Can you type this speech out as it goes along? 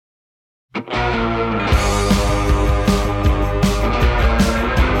Welcome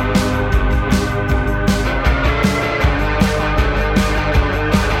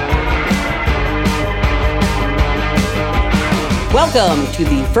to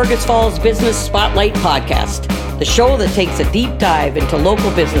the Fergus Falls Business Spotlight Podcast, the show that takes a deep dive into local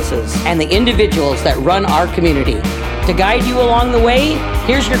businesses and the individuals that run our community. To guide you along the way,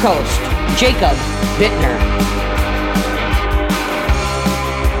 here's your host, Jacob Bittner.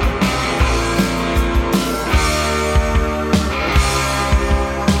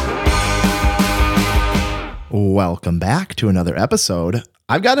 Welcome back to another episode.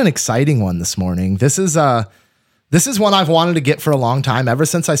 I've got an exciting one this morning. This is one I've wanted to get for a long time. Ever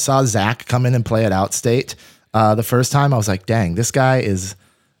since I saw Zach come in and play at Outstate the first time, I was like, dang, this guy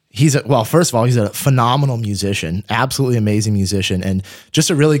first of all, he's a phenomenal musician, absolutely amazing musician, and just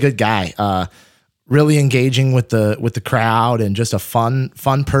a really good guy. Really engaging with the crowd and just a fun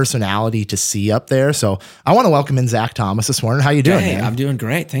personality to see up there. So I want to welcome in Zach Thomas this morning. How you doing, man? I'm doing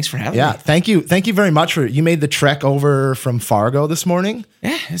great. Thanks for having me. Yeah, thank you very much you made the trek over from Fargo this morning.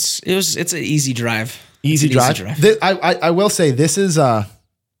 Yeah, it's an easy drive. Easy drive. I will say this is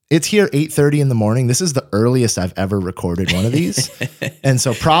it's here 8:30 in the morning. This is the earliest I've ever recorded one of these, and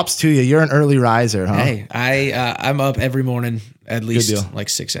so props to you. You're an early riser, huh? Hey, I'm up every morning at least like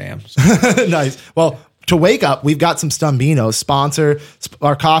 6 a.m. So. Nice. Well, to wake up, we've got some Stumbeano's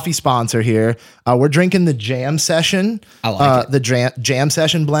our coffee sponsor here. We're drinking the Jam Session. I like it. The Jam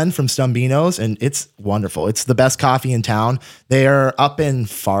Session blend from Stumbeano's, and it's wonderful. It's the best coffee in town. They are up in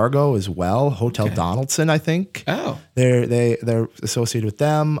Fargo as well, Hotel Donaldson, I think. Oh, they're associated with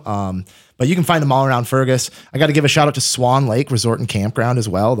them. But you can find them all around Fergus. I got to give a shout out to Swan Lake Resort and Campground as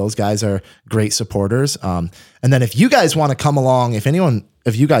well. Those guys are great supporters. And then if you guys want to come along,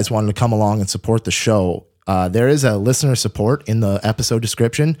 if you guys wanted to come along and support the show, there is a listener support in the episode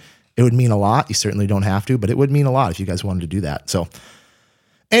description. It would mean a lot. You certainly don't have to, but it would mean a lot if you guys wanted to do that. So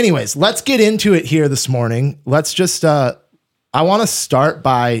anyways, let's get into it here this morning. Let's just, I want to start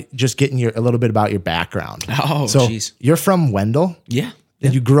by just getting a little bit about your background. Oh, so geez. You're from Wendell? Yeah.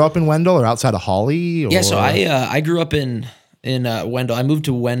 And you grew up in Wendell or outside of Holly? Or? Yeah, so I grew up in Wendell. I moved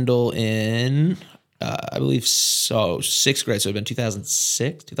to Wendell in, I believe, sixth grade. So it would have been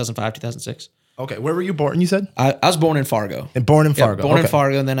 2005, 2006. Okay, where were you born, you said? I was born in Fargo. Born in Fargo. Born in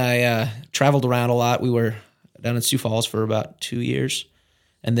Fargo, and then I traveled around a lot. We were down in Sioux Falls for about 2 years.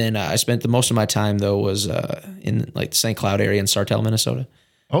 And then I spent the most of my time, though, was in like the St. Cloud area in Sartell, Minnesota.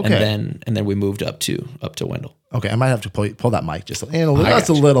 Okay. And then we moved up to Wendell. Okay, I might have to pull that mic just a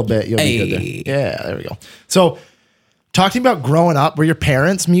little bit. You'll be good there. Yeah, there we go. So, talking about growing up, were your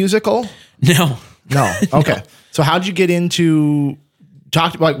parents musical? No. Okay. No. So, how'd you get into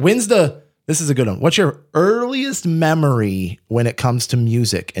this is a good one. What's your earliest memory when it comes to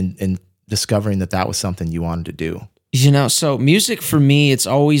music and discovering that was something you wanted to do? So music for me, it's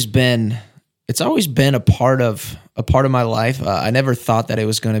always been a part of my life. I never thought that it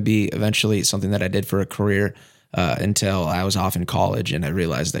was going to be eventually something that I did for a career until I was off in college, and I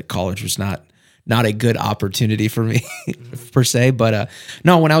realized that college was not a good opportunity for me per se. But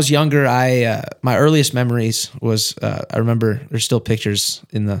no, when I was younger, my earliest memories was I remember there's still pictures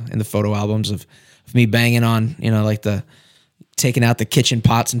in the photo albums of me banging on taking out the kitchen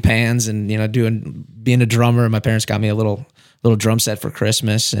pots and pans and being a drummer. My parents got me a little drum set for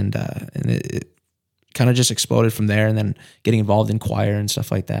Christmas, and it kind of just exploded from there, and then getting involved in choir and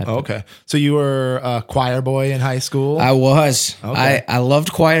stuff like that. Oh, okay. So you were a choir boy in high school? I was. Okay. I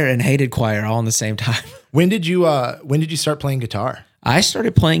loved choir and hated choir all in the same time. When did you start playing guitar? I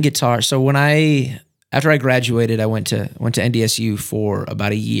started playing guitar. So after I graduated, I went to NDSU for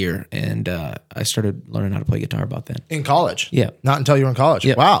about a year, and I started learning how to play guitar about then. In college? Yeah. Not until you were in college?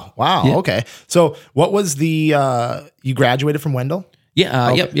 Yeah. Wow. Yeah. Okay. So what was you graduated from Wendell? Yeah.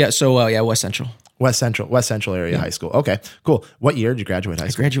 Okay. Yep. Yeah. So West Central. West Central area high school. Okay, cool. What year did you graduate high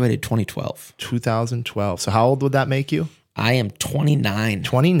school? I graduated 2012. 2012. So how old would that make you? I am 29.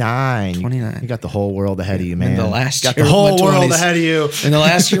 29. You got the whole world ahead of you, man. In the last got year the whole of my world 20s. ahead of you. In the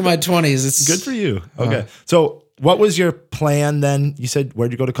last year of my 20s. It's good for you. Okay. So what was your plan then? You said,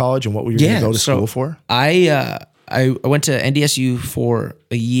 where'd you go to college and what were you going to go to school for? I went to NDSU for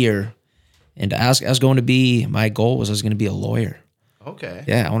a year, and my goal was I was going to be a lawyer. Okay.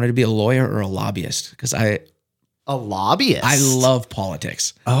 Yeah, I wanted to be a lawyer or a lobbyist because a lobbyist. I love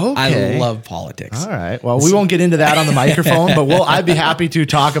politics. Okay. I love politics. All right. Well, we won't get into that on the microphone, but I'd be happy to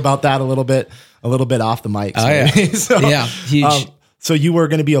talk about that a little bit off the mic. Oh, yeah. So, yeah, huge. So you were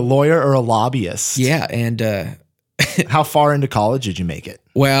going to be a lawyer or a lobbyist? Yeah, and How far into college did you make it?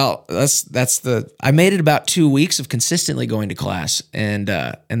 Well, I made it about 2 weeks of consistently going to class, and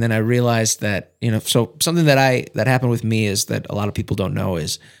then I realized that, so something that happened with me is that a lot of people don't know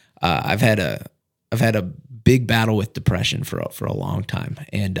is I've had a big battle with depression for a long time,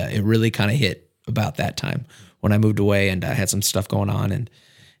 and it really kind of hit about that time when I moved away, and I had some stuff going on,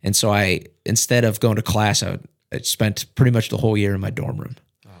 and so instead of going to class, I spent pretty much the whole year in my dorm room.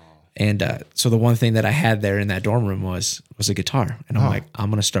 And so the one thing that I had there in that dorm room was a guitar, and I'm like,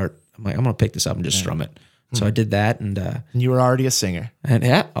 I'm gonna pick this up and just strum it. So I did that, and you were already a singer. And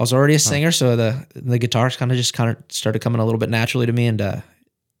yeah, I was already a singer. So the guitars kind of started coming a little bit naturally to me, and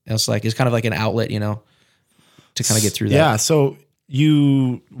it's kind of like an outlet, to kind of get through that. Yeah. So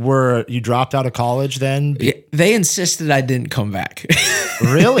you dropped out of college then? They insisted I didn't come back.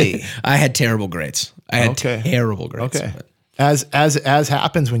 Really? I had terrible grades. Terrible grades. Okay. As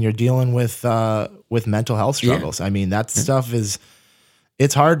happens when you're dealing with mental health struggles. Yeah. I mean, that stuff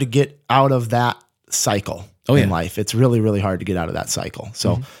it's hard to get out of that cycle in life. It's really, really hard to get out of that cycle.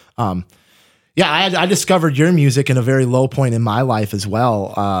 So, I discovered your music in a very low point in my life as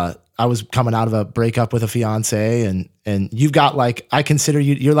well. I was coming out of a breakup with a fiance, and you've got I consider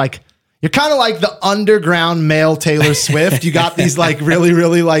you're kind of like the underground male Taylor Swift. You got these really,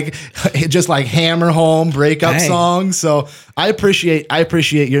 really just hammer home breakup songs. So I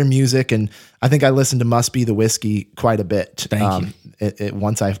appreciate your music, and I think I listened to Must Be the Whiskey quite a bit. Thank you.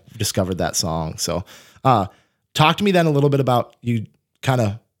 Once I discovered that song. So talk to me then a little bit about you kind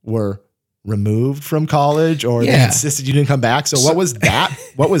of were removed from college, or they insisted you didn't come back. So what was that?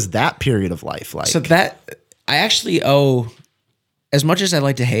 What was that period of life like? So that I actually owe. As much as I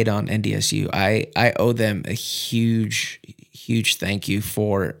like to hate on NDSU, I owe them a huge, huge thank you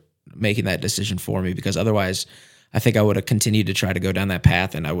for making that decision for me, because otherwise I think I would have continued to try to go down that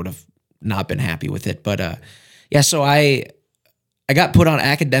path and I would have not been happy with it. But so I got put on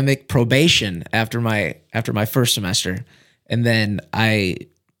academic probation after my first semester, and then I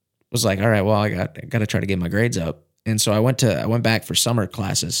was like, all right, well, I got to try to get my grades up. And so I went back for summer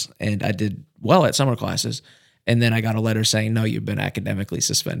classes, and I did well at summer classes. And then I got a letter saying, no, you've been academically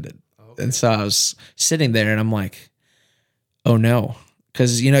suspended. Okay. And so I was sitting there and I'm like, oh no.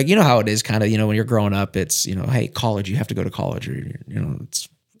 Cause you know how it is kind of, when you're growing up, it's, hey, college, you have to go to college, or, it's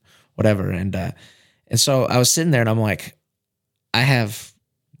whatever. And so I was sitting there and I'm like, I have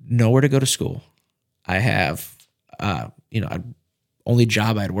nowhere to go to school. I have, only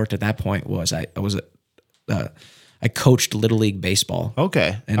job I had worked at that point was I coached Little League baseball.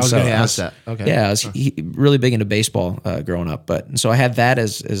 Okay. And I was going to ask that. Okay. Yeah, I was really big into baseball growing up. And so I had that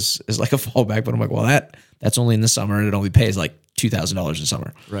as like a fallback, but I'm like, well, that's only in the summer, and it only pays like $2,000 in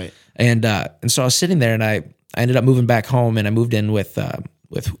summer. Right. And so I was sitting there, and I ended up moving back home, and I moved in with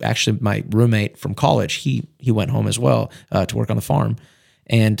actually my roommate from college. He went home as well to work on the farm.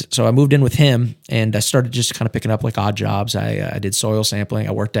 And so I moved in with him, and I started just kind of picking up odd jobs. I did soil sampling.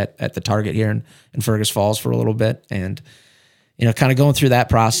 I worked at the Target here in Fergus Falls for a little bit, and kind of going through that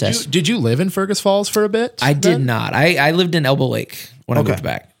process. Did you live in Fergus Falls for a bit? I did not. I lived in Elbow Lake when I moved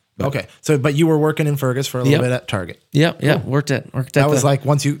back. Okay, but you were working in Fergus for a little bit at Target. Yeah, cool. Worked at. That was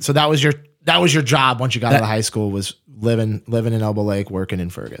that was your job once you got out of high school, was living in Elbow Lake, working in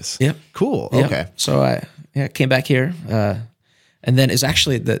Fergus. Yep. Cool. Yep. Okay. So I came back here. And then it's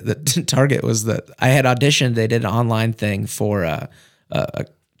actually the Target was that I had auditioned. They did an online thing for a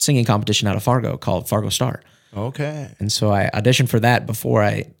singing competition out of Fargo called Fargo Star. Okay. And so I auditioned for that before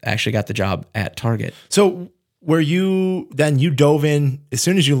I actually got the job at Target. So you dove in, as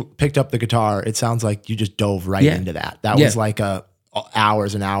soon as you picked up the guitar, it sounds like you just dove right into that. That was like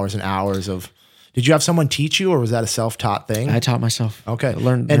hours and hours and hours of. Did you have someone teach you, or was that a self-taught thing? I taught myself. Okay. I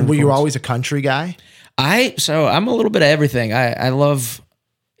learned were you chords. always a country guy? So I'm a little bit of everything. I love,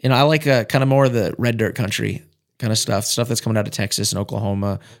 I like kind of more of the red dirt country kind of stuff that's coming out of Texas and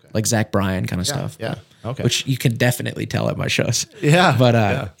Oklahoma, like Zach Bryan kind of stuff. Yeah. Okay. Which you can definitely tell at my shows. Yeah. But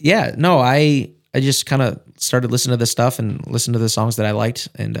I just kind of started listening to this stuff and listened to the songs that I liked,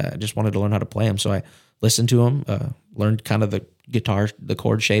 and I just wanted to learn how to play them. So I listened to them, learned kind of the guitar, the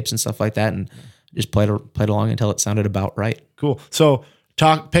chord shapes and stuff like that, and just played along until it sounded about right. Cool. So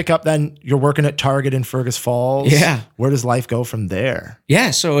pick up then, you're working at Target in Fergus Falls. Yeah. Where does life go from there?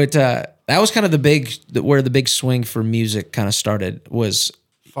 Yeah. So that was kind of where the big swing for music kind of started was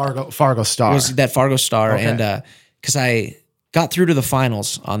Fargo Star. Was that Fargo Star. Okay. And because I got through to the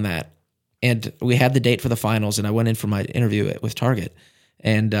finals on that, and we had the date for the finals, and I went in for my interview with Target,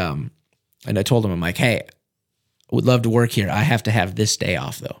 and I told them, I'm like, hey, I would love to work here. I have to have this day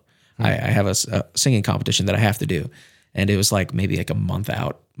off though. I have a singing competition that I have to do. And it was maybe a month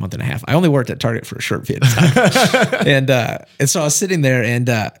month and a half. I only worked at Target for a short period of time. and so I was sitting there and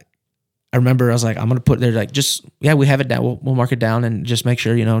I remember I was like, I'm going to put there like, just, yeah, we have it down. We'll mark it down and just make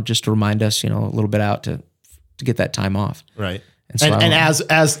sure, just to remind us, a little bit out to get that time off. Right. And, so and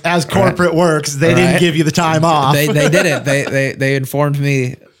as corporate works, they didn't give you the time off. They didn't. They informed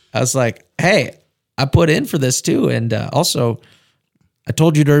me. I was like, hey, I put in for this too. And also I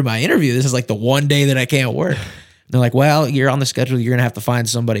told you during my interview, this is like the one day that I can't work. And they're like, well, you're on the schedule. You're going to have to find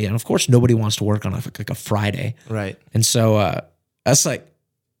somebody. And of course, nobody wants to work on like a Friday. Right. And so I was like,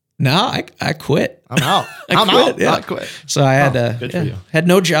 no, I quit. I'm out. I quit. So I had good for you. Had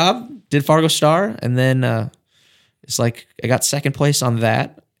no job, did Fargo Star. And then it's like I got second place on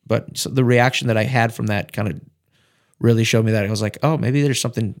that. But so the reaction that I had from that kind of really showed me that I was like, oh, maybe there's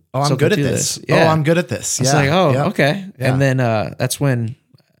something. I'm good at this. Yeah. Oh, I'm good at this. Yeah. I was like, okay. Yeah. And then that's when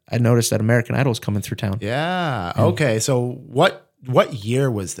I noticed that American Idol was coming through town. Yeah. Okay. So what year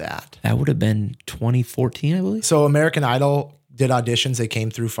was that? That would have been 2014, I believe. So American Idol did auditions. They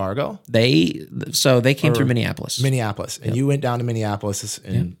came through Fargo? They came through Minneapolis. And you went down to Minneapolis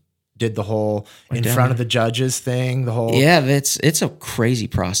and did the whole in front of the judges thing, the whole. Yeah, it's a crazy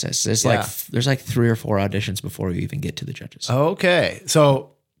process. There's like 3 or 4 auditions before you even get to the judges. Okay.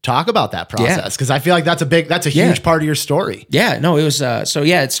 So talk about that process, because I feel like that's a huge part of your story. Yeah, no, it was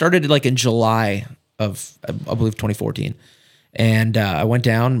it started like in July of I believe 2014. And I went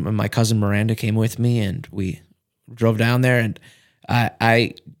down and my cousin Miranda came with me and we drove down there and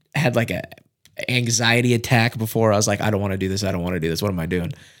I had like a anxiety attack before. I was like, I don't want to do this. What am I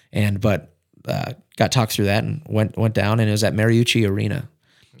doing? But got talked through that and went down, and it was at Mariucci Arena,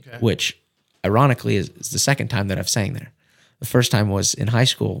 which ironically is the second time that I've sang there. The first time was in high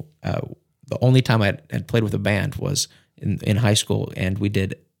school. The only time I had played with a band was in high school, and we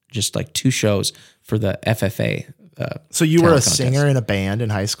did just like 2 shows for the FFA. So you were a singer in a band in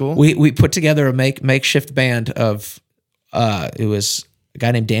high school? We put together a makeshift band of it was a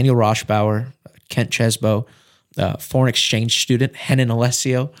guy named Daniel Roshbauer, Kent Chesbo, foreign exchange student Henan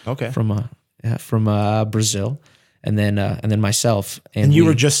Alessio, from Brazil, and then myself. And you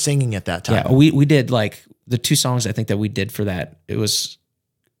were just singing at that time. Yeah, we did like the 2 songs I think that we did for that.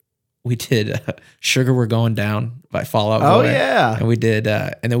 We did "Sugar We're Going Down" by Fall Out Boy. Oh yeah, and we did,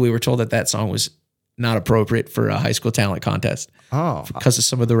 and then we were told that song was not appropriate for a high school talent contest. Oh, because of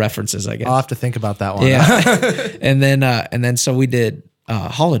some of the references, I guess. I'll have to think about that one. Yeah, and then so we did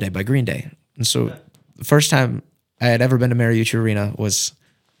 "Holiday" by Green Day, and so the first time I had ever been to Mariucci Arena was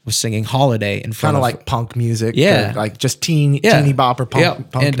singing "Holiday" in front of like punk music, yeah, like just teeny bopper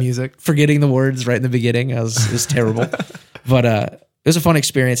punk music. Forgetting the words right in the beginning, it was terrible, but it was a fun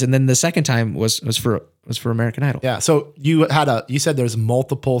experience. And then the second time was for American Idol. Yeah. So you said there's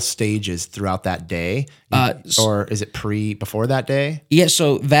multiple stages throughout that day, or is it before that day? Yeah.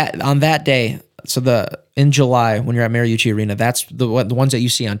 So on that day, in July when you're at Mariucci Arena, that's the ones that you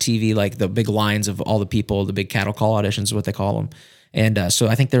see on TV, like the big lines of all the people, the big cattle call auditions is what they call them. And so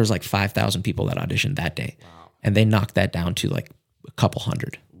I think there was like 5,000 people that auditioned that day. Wow. And they knocked that down to like a couple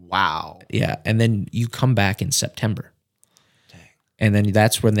hundred. Wow. Yeah. And then you come back in September. And then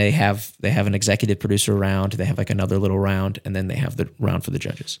that's when they have an executive producer round. They have like another little round, and then they have the round for the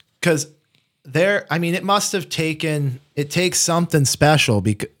judges. Because it must have it takes something special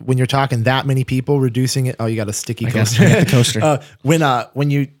because when you're talking that many people, reducing it. Oh, you got a sticky coaster. I got the coaster.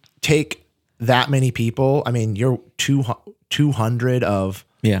 When you take that many people, I mean, you're 200 of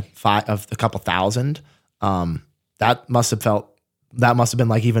a couple thousand. That must have been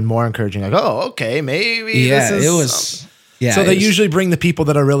like even more encouraging. Like, oh, okay, maybe. It was. Yeah, so they usually bring the people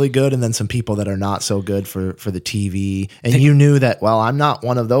that are really good and then some people that are not so good for the TV. And you knew that, well, I'm not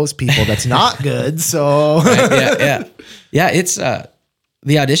one of those people that's not good. So right, yeah. It's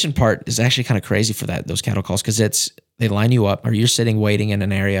the audition part is actually kind of crazy for those cattle calls because they line you up or you're sitting waiting in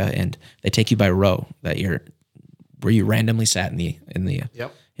an area and they take you by row where you randomly sat in the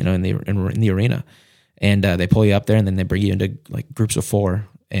arena, and they pull you up there and then they bring you into like groups of 4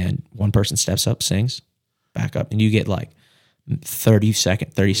 and one person steps up, sings, back up, and you get like 30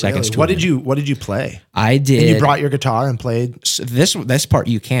 seconds. What did you play? I did. And you brought your guitar and played? So this part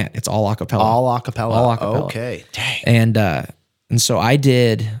you can't. It's all a cappella. All a cappella. Okay. Dang. And so I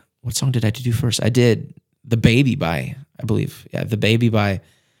did, what song did I do first? I did The Baby by, I believe. Yeah, The Baby by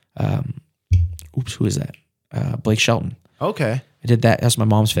who is that? Blake Shelton. Okay. I did that. That's my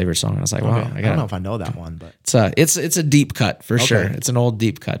mom's favorite song. I was like, wow. I don't know if I know that one, but it's a deep cut for sure. It's an old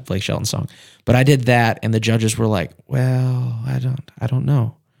deep cut Blake Shelton song. But I did that, and the judges were like, well, I don't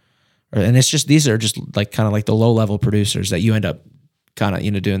know. And it's just these are just like kind of like the low level producers that you end up kind of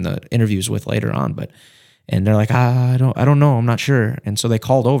doing the interviews with later on. But And they're like, I don't know. I'm not sure. And so they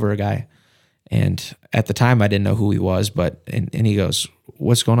called over a guy. And at the time I didn't know who he was, but, and he goes,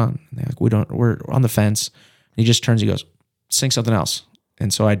 what's going on? And they're like, we're on the fence. And he just turns, he goes, sing something else.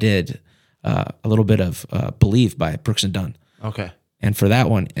 And so I did a little bit of Believe by Brooks and Dunn. Okay. And for that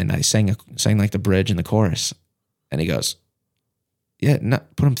one, and I sang like the bridge and the chorus. And he goes, yeah, no,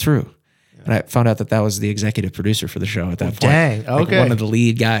 put him through. Yeah. And I found out that was the executive producer for the show at that point. Dang, okay. Like one of the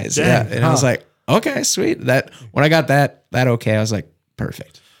lead guys. Dang, yeah. And I was like, okay, sweet. When I got that okay, I was like,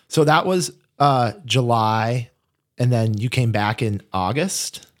 perfect. So that was July, and then you came back in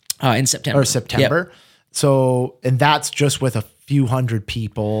August? In September. Or September. Yep. So, and that's just with a few hundred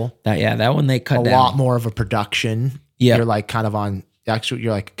people. That one they cut down. A lot more of a production. Yeah. You're like kind of on, actually,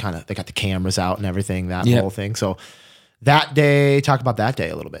 you're like kind of, they got the cameras out and everything, that whole thing. So that day, talk about that day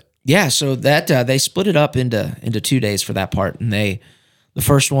a little bit. Yeah. So that, they split it up into 2 days for that part. And the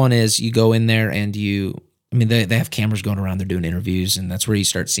first one is you go in there and they have cameras going around, they're doing interviews, and that's where you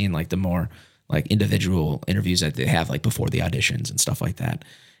start seeing like the more like individual interviews that they have like before the auditions and stuff like that.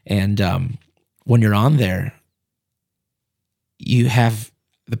 And when you're on there, you have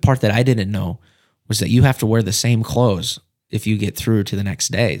the part that I didn't know was that you have to wear the same clothes if you get through to the next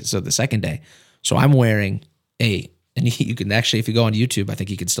day. So the second day. So I'm wearing and you can actually, if you go on YouTube, I think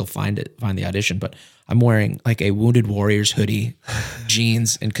you can still find the audition, but I'm wearing like a Wounded Warriors hoodie,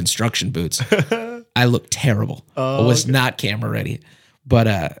 jeans, and construction boots. I look terrible. I was not camera ready,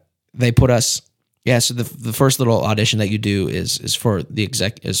 but they put us. Yeah, so the first little audition that you do is for the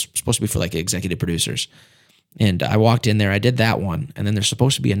is supposed to be for like executive producers, and I walked in there. I did that one, and then there's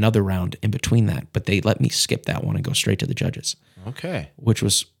supposed to be another round in between that, but they let me skip that one and go straight to the judges. Okay,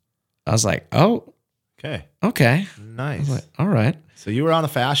 I was like, oh, okay, nice. I was like, all right. So you were on a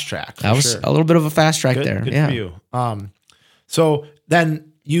fast track. I was a little bit of a fast track there. Good yeah. for you. So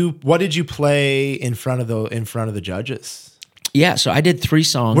then what did you play in front of the judges? Yeah, so I did 3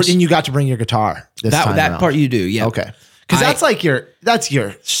 songs. And you got to bring your guitar this time that around. part you do, yeah. Okay. Because that's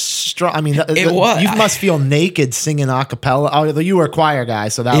your strong. I mean, was. You must feel naked singing a cappella. Although you were a choir guy,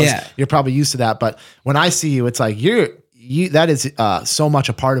 so you're probably used to that. But when I see you, it's like that is so much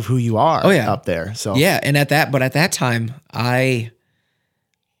a part of who you are. Up there. So yeah, and at that time, I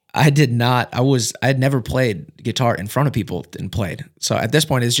had never played guitar in front of people and played. So at this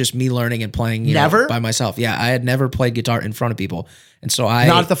point, it's just me learning and playing by myself. Yeah, I had never played guitar in front of people. And so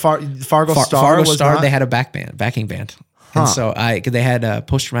not at the Fargo Star. Fargo Star, they had a backing band. And so they had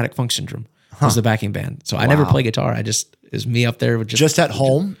post-traumatic funk syndrome was the backing band. So I never played guitar. It was me up there with just at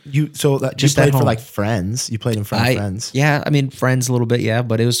home. You played for like friends. You played in front of friends. Yeah, I mean friends a little bit. Yeah,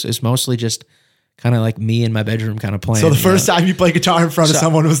 but it was mostly just kind of like me in my bedroom kind of playing. So the first time you played guitar in front of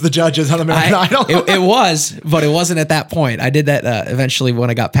someone was the judges on American Idol? It was, but it wasn't at that point. I did that eventually when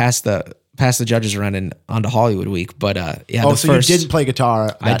I got past the judges run and onto Hollywood Week. But you didn't play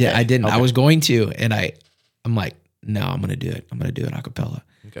guitar that day. I didn't. Okay. I was going to, and I'm like, no, I'm going to do it. I'm going to do it a cappella.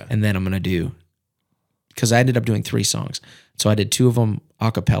 Okay. And then I'm going to do, because I ended up doing 3 songs. So I did 2 of them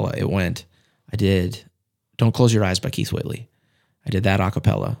a cappella. I did Don't Close Your Eyes by Keith Whitley. I did that a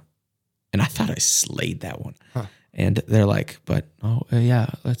cappella. And I thought I slayed that one. Huh. And they're like, but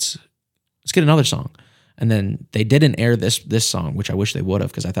let's get another song. And then they didn't air this song, which I wish they would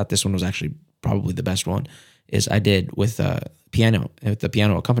have, because I thought this one was actually probably the best one. Is I did with the piano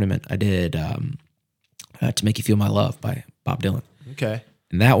accompaniment. I did To Make You Feel My Love by Bob Dylan. Okay.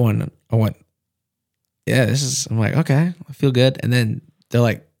 And that one, I went, I'm like, okay, I feel good. And then they're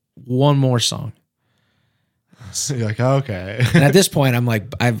like, one more song. So you're like, okay. And at this point, I'm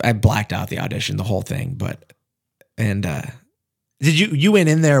like, I blacked out the audition, the whole thing. Did you went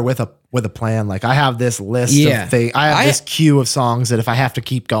in there with a plan? Like, I have this list of things. I have this queue of songs that if I have to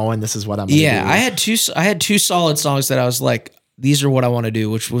keep going, this is what I'm going to do. Yeah, I had two solid songs that I was like, these are what I want to do,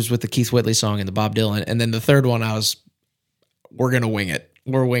 which was with the Keith Whitley song and the Bob Dylan. And then the third one, we're going to wing it.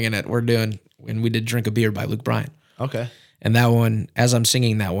 We're winging it. And we did Drink a Beer by Luke Bryan. Okay. And that one, as I'm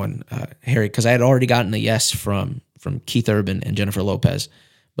singing that one, Harry, because I had already gotten a yes from Keith Urban and Jennifer Lopez,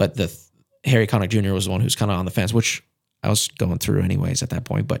 but Harry Connick Jr. was the one who's kind of on the fence, which I was going through anyways at that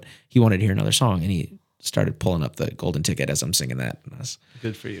point, but he wanted to hear another song, and he started pulling up the golden ticket as I'm singing that.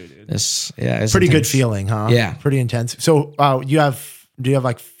 Good for you, dude. It's pretty intense. Good feeling, huh? Yeah. Pretty intense. So do you have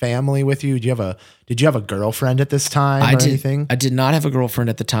like family with you? Did you have a girlfriend at this time anything? I did not have a girlfriend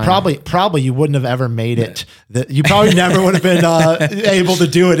at the time. Probably you wouldn't have ever made it. You probably never would have been able to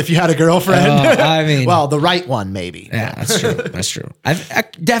do it if you had a girlfriend. I mean, well, the right one maybe. Yeah, that's true. That's true. I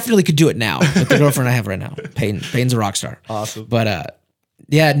definitely could do it now with the girlfriend I have right now. Peyton's a rock star. Awesome. But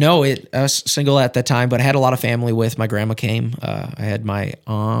Yeah, no, I was single at that time, but I had a lot of family with. My grandma came. I had my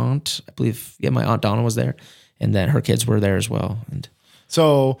aunt, I believe, my Aunt Donna was there, and then her kids were there as well. And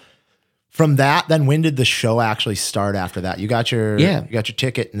So from that, then when did the show actually start after that? You got your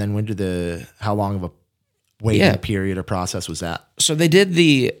ticket, and then when did how long of a waiting period or process was that? so they did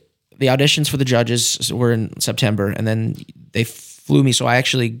the auditions for the judges were in September, and then they flew me. So I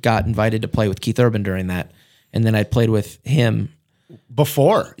actually got invited to play with Keith Urban during that, and then I played with him.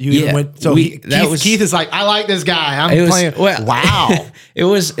 Before you even went, so Keith is like, I like this guy. I'm playing. Well, wow, it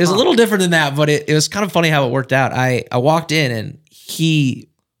was a little different than that, but it was kind of funny how it worked out. I walked in and he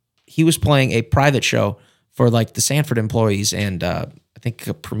was playing a private show for like the Sanford employees and I think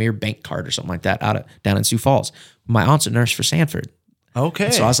a Premier Bank Card or something like that down in Sioux Falls. My aunt's a nurse for Sanford. Okay,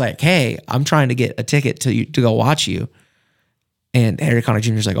 and so I was like, hey, I'm trying to get a ticket to go watch you. And Harry Connick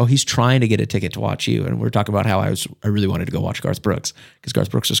Jr. is like, oh, he's trying to get a ticket to watch you. And we're talking about how I really wanted to go watch Garth Brooks because Garth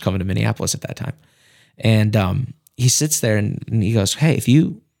Brooks was coming to Minneapolis at that time. And he sits there and he goes, hey, if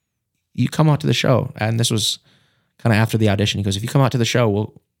you come out to the show, and this was kind of after the audition, he goes, if you come out to the show,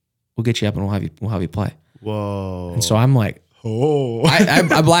 we'll get you up and we'll have you play. Whoa. And so I'm like, oh,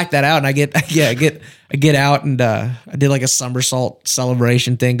 I blacked that out and I get out and I did like a somersault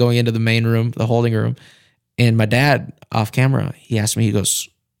celebration thing going into the main room, the holding room. And my dad, off camera, he asked me, he goes,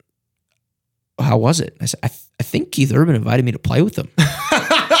 how was it? I said, I think Keith Urban invited me to play with him.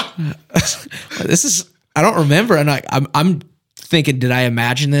 I don't remember. And I'm thinking, did I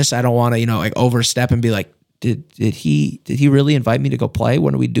imagine this? I don't want to, like overstep and be like, did he really invite me to go play?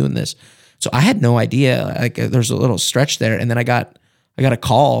 When are we doing this? So I had no idea. Like there's a little stretch there. And then I got a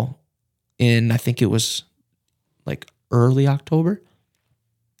call in, I think it was like early October,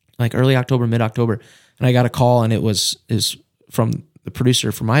 mid-October. And I got a call, and it was from the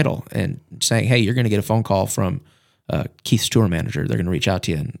producer from Idol, and saying, "Hey, you're going to get a phone call from Keith's tour manager. They're going to reach out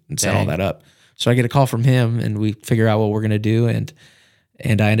to you and set all that up." So I get a call from him, and we figure out what we're going to do. And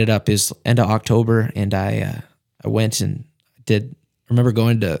I ended up is end of October, and I went and did. I remember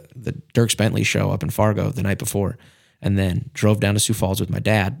going to the Dierks Bentley show up in Fargo the night before, and then drove down to Sioux Falls with my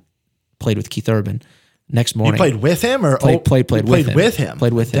dad. Played with Keith Urban. Next morning, you played with him, or played with him.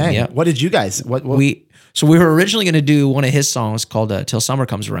 Played with him. Yeah. What did you guys? What? So we were originally going to do one of his songs called "Till Summer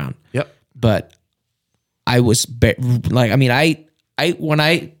Comes Around." Yep. But I was when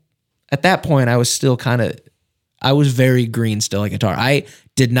I at that point I was still I was very green still at guitar. I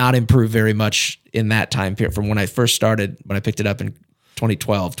did not improve very much in that time period from when I first started, when I picked it up in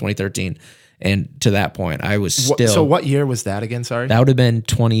 2012, 2013. And to that point, I was still. So what year was that again? Sorry, that would have been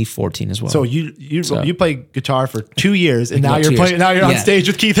 2014 as well. So you played guitar for 2 years, and now you're playing. Now you're on stage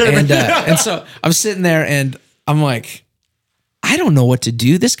with Keith Urban. And so I'm sitting there, and I'm like, I don't know what to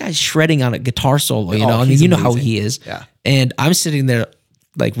do. This guy's shredding on a guitar solo. You know, I mean, you know how he is. Yeah. And I'm sitting there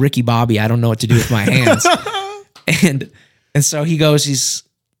like Ricky Bobby. I don't know what to do with my hands. and so he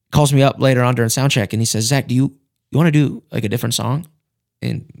calls me up later on during sound check, and he says, Zach, do you want to do like a different song?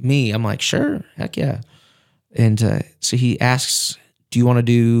 And I'm like, sure, heck yeah. And so he asks, do you want to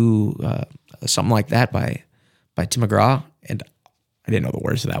do something like that by Tim McGraw? And I didn't know the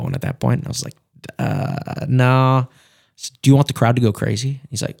words to that one at that point. And I was like, no. Said, do you want the crowd to go crazy?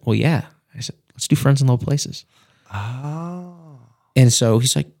 He's like, well, yeah. I said, let's do Friends in Low Places. Oh. And so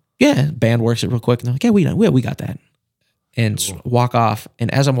he's like, yeah, band works it real quick. And they're like, yeah, we got that. And walk off.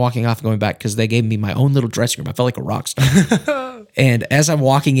 And as I'm walking off, going back, because they gave me my own little dressing room, I felt like a rock star. And as I'm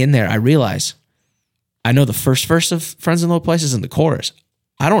walking in there, I realize I know the first verse of Friends in Low Places and the chorus.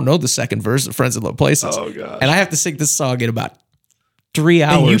 I don't know the second verse of Friends in Low Places. Oh, gosh. And I have to sing this song in about 3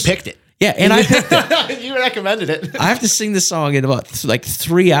 hours. And you picked it. Yeah, and I picked it. You recommended it. I have to sing this song in about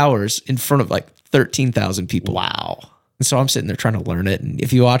 3 hours in front of 13,000 people. Wow. And so I'm sitting there trying to learn it. And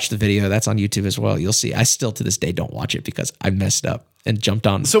if you watch the video, that's on YouTube as well. You'll see. I still to this day don't watch it because I messed up and jumped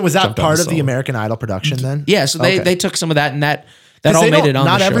on. So was that part of the American Idol production then? Yeah. So they took some of that, and that all made it on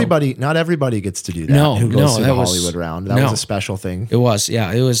the show. Not everybody gets to do that. No, who goes to the was, Hollywood round. That was a special thing. It was.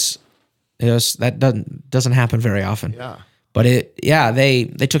 Yeah. It was. That doesn't happen very often. Yeah. But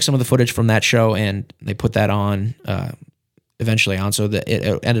they took some of the footage from that show and they put that on eventually on. So that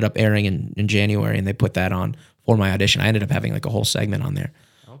it ended up airing in January, and they put that on for my audition. I ended up having a whole segment on there.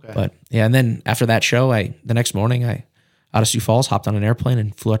 Okay. But yeah, and then after that show, the next morning out of Sioux Falls, hopped on an airplane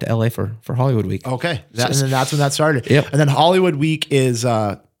and flew out to LA for Hollywood Week. Okay. And then that's when that started. Yep. And then Hollywood Week that's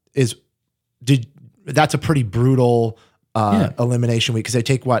a pretty brutal elimination week, because they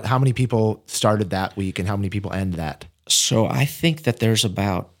take how many people started that week and how many people end that? So I think that there's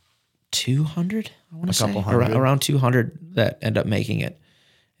about 200, I want to say. Couple hundred. Around 200 that end up making it.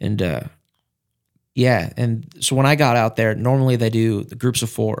 And Yeah, and so when I got out there, normally they do the groups of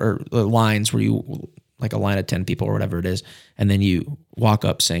 4 or the lines where you like a line of 10 people or whatever it is, and then you walk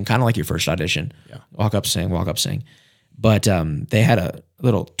up, sing, kind of like your first audition. Yeah. Walk up, sing. But they had a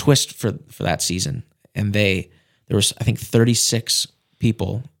little twist for that season, and there was I think 36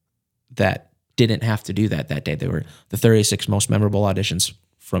 people that didn't have to do that day. They were the 36 most memorable auditions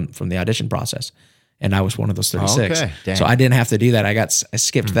from the audition process, and I was one of those 36. Okay. So I didn't have to do that. I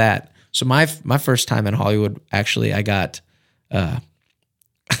skipped that. So my first time in Hollywood, actually, I got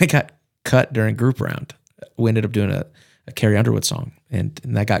cut during group round. We ended up doing a Carrie Underwood song, and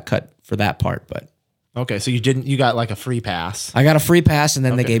I got cut for that part. But okay, so you got like a free pass. I got a free pass, and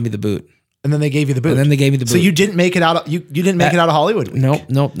then they gave me the boot. And then they gave you the boot. So you didn't make it out. You didn't make it out of Hollywood Week.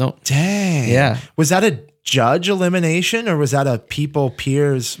 Nope. Dang. Yeah. Was that a judge elimination or was that a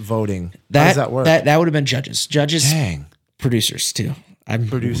peers voting? How does that work? That would have been judges. Dang. Producers too. I'm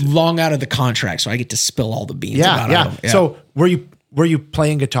long out of the contract, so I get to spill all the beans. Yeah. So were you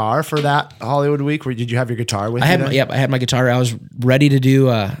playing guitar for that Hollywood Week? Did you have your guitar with you? I had my guitar. I was ready to do.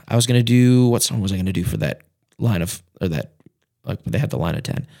 I was going to do, what song was I going to do for that line of, or that, like they had the line of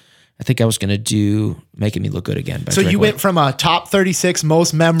 10. I think I was going to do "Making Me Look Good Again." By so Drake you went from a top 36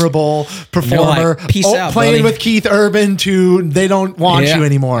 most memorable performer, peace out, playing buddy. with Keith Urban, to they don't want you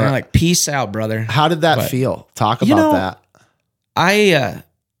anymore. I'm like, peace out, brother. How did that feel? Talk about that.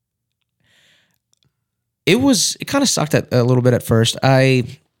 It kind of sucked a little bit at first.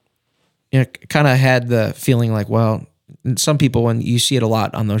 I kind of had the feeling like, well, some people, when you see it a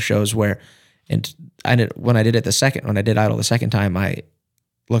lot on those shows when I did Idol the second time,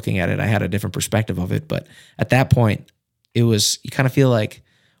 looking at it, I had a different perspective of it. But at that point, you kind of feel like,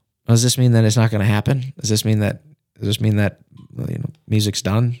 does this mean that it's not going to happen? Does this mean that music's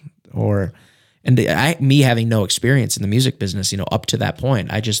done? Me having no experience in the music business, up to that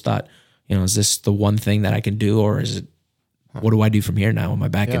point, I just thought, is this the one thing that I can do, or is it, what do I do from here now? Am I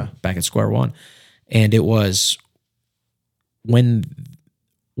back at square one? And it was when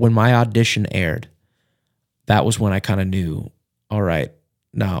my audition aired, that was when I kind of knew, all right,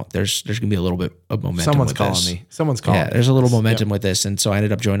 no, there's going to be a little bit of momentum. Someone's calling me. Yeah, there's a little momentum with this. And so I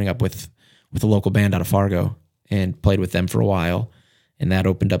ended up joining up with a local band out of Fargo and played with them for a while. And that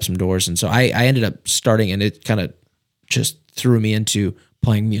opened up some doors. And so I ended up starting, and it kind of just threw me into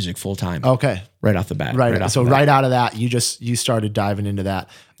playing music full time. Okay. Right off the bat. Right out of that, you started diving into that.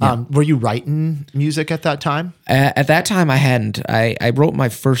 Yeah. Were you writing music at that time? At that time, I hadn't. I wrote my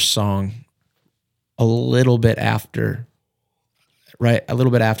first song a little bit after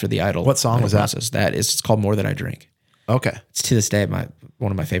the Idol. What song was that? It's called "More Than I Drink." Okay. It's to this day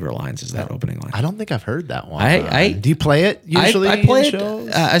one of my favorite lines is that opening line. I don't think I've heard that one. Do you play it usually? I play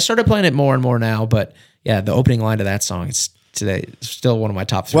it. I started playing it more and more now, but yeah, the opening line to that song is still one of my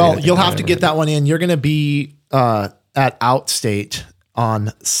top 3. Well, you'll have to get that one in. You're going to be at Outstate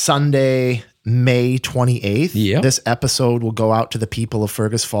on Sunday, May 28th. Yep. This episode will go out to the people of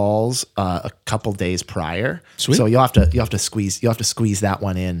Fergus Falls a couple days prior. Sweet. So you'll have to squeeze that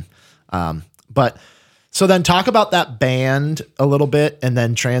one in. But so then talk about that band a little bit, and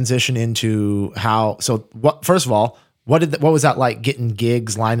then transition into first of all, what was that like, getting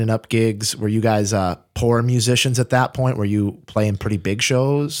gigs, lining up gigs? Were you guys poor musicians at that point? Were you playing pretty big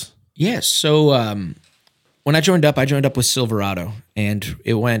shows? Yes. So when I joined up with Silverado, and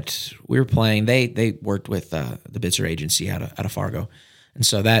we were playing, they worked with the Bitzer agency out of Fargo. And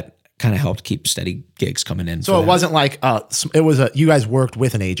so that kind of helped keep steady gigs coming in. So it wasn't like, you guys worked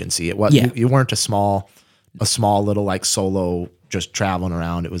with an agency. It was, you weren't a small little like solo, just traveling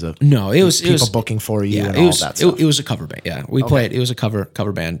around. It was people booking for you and all that stuff. It was a cover band. Yeah. We played, it was a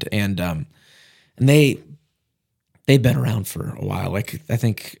cover band. And they'd been around for a while. Like, I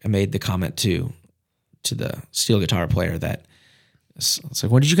think I made the comment to the steel guitar player that it's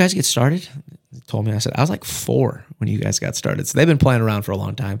like, when did you guys get started? He told me, I said, I was like 4 when you guys got started. So they've been playing around for a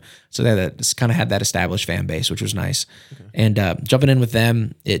long time. So they just kind of had that established fan base, which was nice. Okay. And jumping in with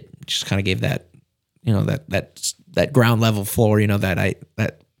them, it just kind of gave that, that ground level floor, that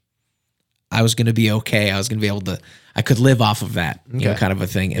I was going to be okay. I was going to be able to, I could live off of that, kind of a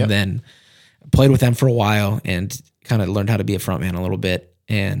thing. And then played with them for a while and kind of learned how to be a frontman a little bit.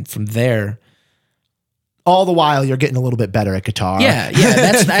 And from there, all the while you're getting a little bit better at guitar. Yeah.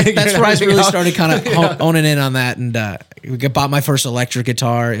 That's where I really started kind of honing in on that. And bought my first electric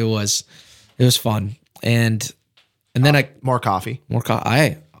guitar. It was fun. And then more coffee.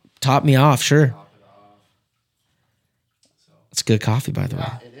 I topped me off. Sure. It's good coffee, by the way.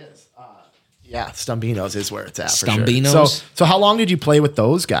 It is. Stumbino's is where it's at. Stumbino's. For sure. So how long did you play with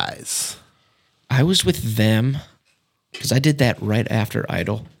those guys? I was with them because I did that right after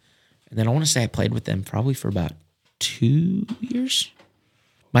Idol. And then I want to say I played with them probably for about 2 years.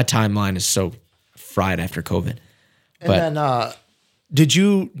 My timeline is so fried after COVID. And then did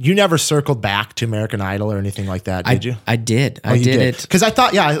you never circled back to American Idol or anything like that, did you? I did. Oh, I you did it. Because I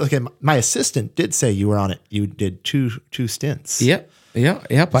thought, okay, my assistant did say you were on it. You did two stints. Yep.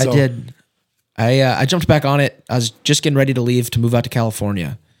 I So- did. I jumped back on it. I was just getting ready to leave to move out to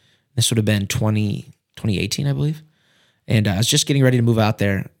California. This would have been 2018, I believe. And I was just getting ready to move out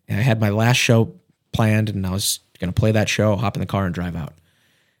there. I had my last show planned, and I was going to play that show, hop in the car, and drive out.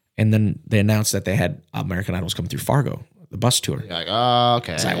 And then they announced that they had American Idols coming through Fargo, the bus tour. You're like, oh,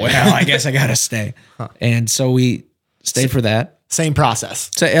 okay. It's like, well, I guess I got to stay. And so we stayed for that. Same process.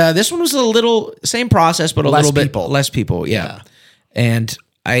 So this one was a little same process, but a Less little people. bit less people. Yeah. And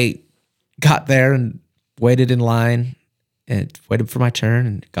I got there and waited in line and waited for my turn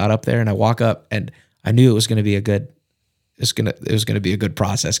and got up there, and I walk up, and I knew it was going to be a good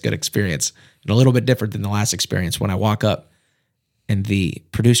process, good experience, and a little bit different than the last experience. When I walk up and the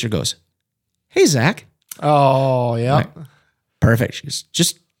producer goes, "Hey, Zach." Oh, yeah. Like, perfect. She goes,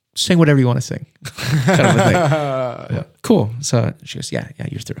 "Just sing whatever you want to sing." Kind of a thing. Yeah. Cool. So she goes, yeah,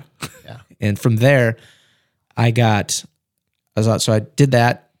 you're through. Yeah. And from there, so I did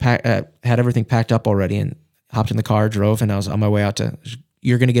that, had everything packed up already, and hopped in the car, drove, and I was on my way out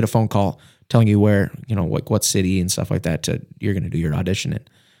you're going to get a phone call telling you where, what city and stuff like that you're going to do your audition in.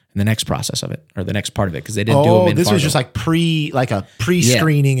 And the next process of it, or the next part of it, because they didn't do them in this Fargo. was just like a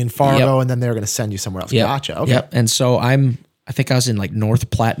pre-screening in Fargo, and then they're going to send you somewhere else. Yep. Gotcha. Okay. Yep. And so I think I was in like North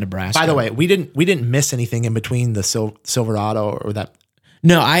Platte, Nebraska. By the way, we didn't miss anything in between the Silverado or that.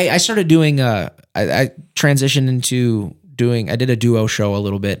 No, I started doing. I transitioned into doing. I did a duo show a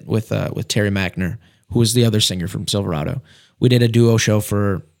little bit with Terry Mackner, who was the other singer from Silverado. We did a duo show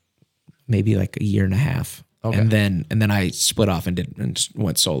for maybe like a year and a half, and then I split off and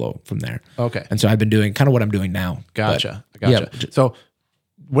went solo from there. Okay. And so I've been doing kind of what I'm doing now. Gotcha. But, Yeah. So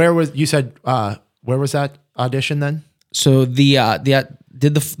where was that audition then? So the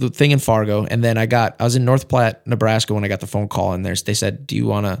did the thing in Fargo, and then I was in North Platte, Nebraska when I got the phone call, and they said,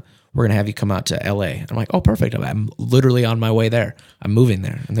 we're going to have you come out to LA. I'm like, oh, perfect. I'm literally on my way there. I'm moving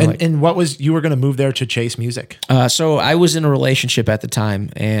there. And they're like, And what was, you were going to move there to chase music? so I was in a relationship at the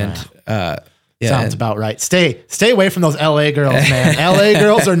time, and Sounds about right. Stay away from those LA girls, man. LA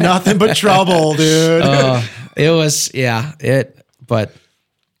girls are nothing but trouble, dude. So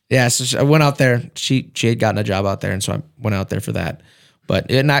I went out there. She had gotten a job out there, and so I went out there for that.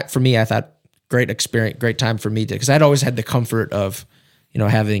 But not for me. I thought great experience, great time for me because I'd always had the comfort of,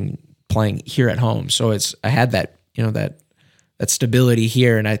 playing here at home. So I had that, that stability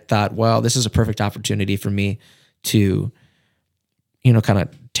here, and I thought, well, this is a perfect opportunity for me to, kind of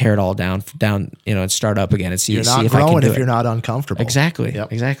tear it all down, and start up again and see if I can do it. You're not uncomfortable. Exactly.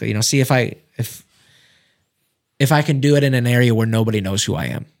 Yep. Exactly. See if I can do it in an area where nobody knows who I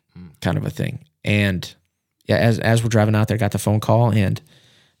am, kind of a thing. And yeah, as we're driving out there, got the phone call, and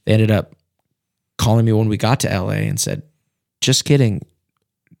they ended up calling me when we got to LA and said, "Just kidding.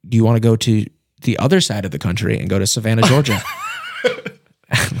 Do you want to go to the other side of the country and go to Savannah, Georgia?"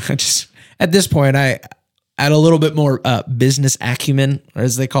 At this point, I had a little bit more business acumen,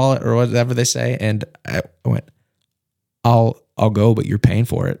 as they call it, or whatever they say. And I went, I'll go, but you're paying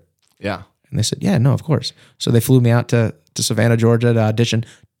for it. Yeah. And they said, yeah, no, of course. So they flew me out to Savannah, Georgia to audition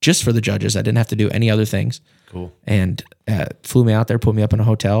just for the judges. I didn't have to do any other things. Cool. And flew me out there, put me up in a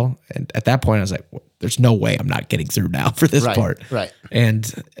hotel. And at that point, I was like, there's no way I'm not getting through now for this part. Right.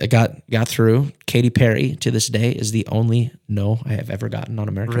 And I got through. Katy Perry, to this day, is the only no I have ever gotten on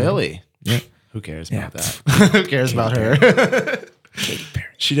American Idol. Really? Yeah. Who cares about that? Who cares about her? Katy Perry.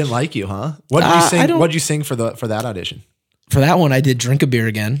 She didn't like you, huh? What did you sing? What did you sing for that audition? For that one, I did Drink a Beer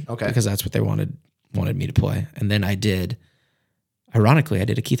Again. Okay. Because that's what they wanted me to play. And then ironically, I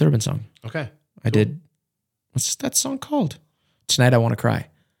did a Keith Urban song. Okay. I did, what's that song called? Tonight I Want to Cry.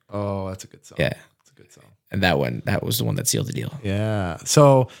 Oh, that's a good song. Yeah. That's a good song. And that was the one that sealed the deal. Yeah.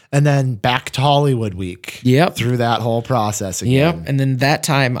 So, and then back to Hollywood Week. Yep. Through that whole process again. Yep. And then that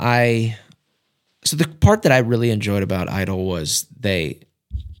time so the part that I really enjoyed about Idol was they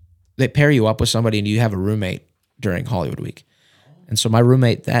pair you up with somebody and you have a roommate during Hollywood Week. And so my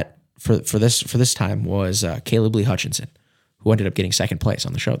roommate for this time was Caleb Lee Hutchinson, who ended up getting second place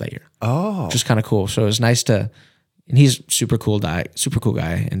on the show that year. Oh. Which is kind of cool. So it was nice and he's super cool guy,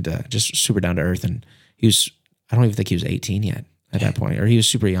 and just super down to earth. And I don't even think he was 18 yet at that point, or he was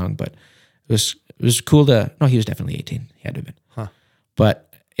super young, but it was cool no, he was definitely 18. He had to have been. Huh. But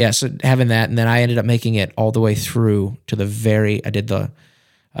yeah, so having that, and then I ended up making it all the way through to I did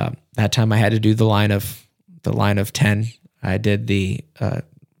that time I had to do the line of 10. I did the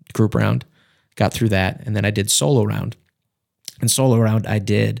group round, got through that, and then I did solo round. And solo round, I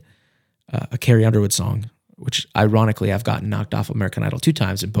did a Carrie Underwood song, which ironically I've gotten knocked off American Idol 2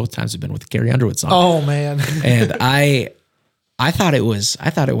 times, and both times have been with the Carrie Underwood song. Oh man. And I thought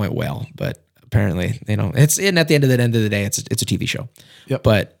it went well, but apparently, at the end of the day, it's a TV show. Yep.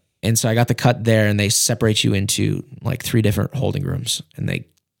 And so I got the cut there, and they separate you into like 3 different holding rooms, and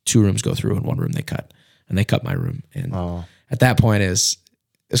 2 rooms go through and 1 room they cut, and they cut my room. And at that point it's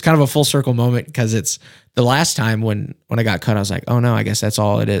kind of a full circle moment, because it's the last time when I got cut, I was like, oh no, I guess that's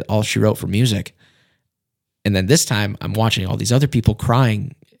all it is, all she wrote for music. And then this time I'm watching all these other people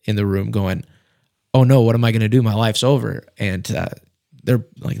crying in the room going, oh no, what am I going to do? My life's over. And they're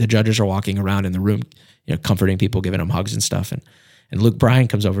like, the judges are walking around in the room, comforting people, giving them hugs and stuff. And Luke Bryan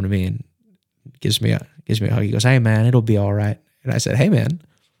comes over to me and gives me a hug. He goes, hey man, it'll be all right. And I said, hey man,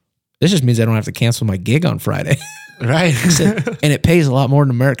 this just means I don't have to cancel my gig on Friday. Right. And it pays a lot more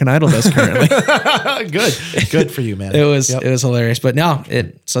than American Idol does currently. Good for you, man. It was hilarious. But no,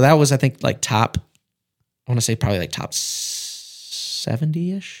 so that was, I think, like top, I want to say probably like top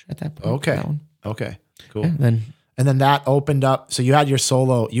 70-ish at that point. Okay. That one. Okay. Cool. Yeah, and then that opened up. So you had your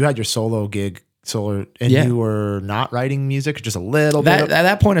solo gig, and you were not writing music, just a little bit. At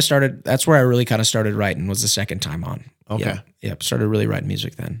that point that's where I really kind of started writing, was the second time on. Okay. Yeah. Started really writing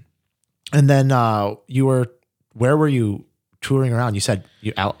music then. And then where were you touring around? You said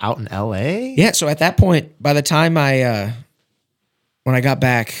you out in LA? Yeah. So at that point, by the time when I got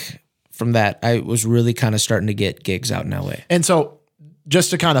back from that, I was really kind of starting to get gigs out in LA. And so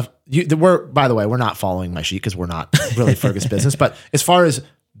just to kind of, by the way, we're not following my sheet because we're not really Fergus business, but as far as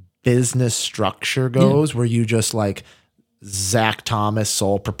business structure goes, were you just like Zach Thomas,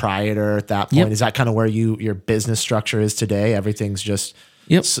 sole proprietor at that point? Yep. Is that kind of where your business structure is today? Everything's just,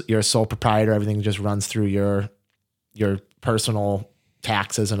 you're a sole proprietor. Everything just runs through your personal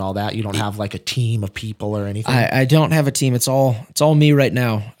taxes and all that. You don't have like a team of people or anything. I don't have a team. It's all me right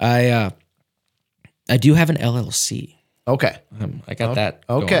now. I do have an LLC. Okay. I got that.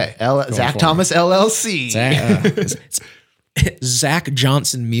 Okay. Zach Thomas LLC. Zach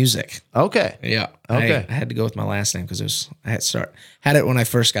Johnson Music. Okay. Yeah. Okay. I had to go with my last name because I had it when I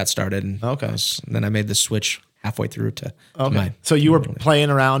first got started. And then I made the switch halfway through to mine. So you were playing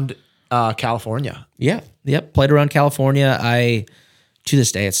around California. Yeah. Yep. Played around California. To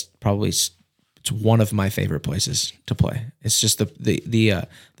this day, it's one of my favorite places to play. It's just the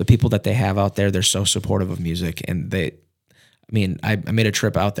people that they have out there. They're so supportive of music, and I made a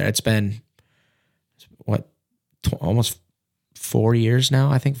trip out there. It's been almost 4 years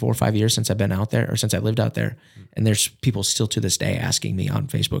now. I think 4 or 5 years since I've been out there, or since I lived out there. And there's people still to this day asking me on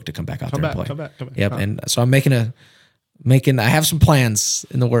Facebook to come back out there and play. Come back. Yep. And so I'm making I have some plans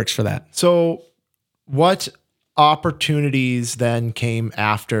in the works for that. So what opportunities then came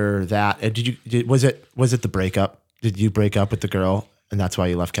after that? Was it the breakup? Did you break up with the girl and that's why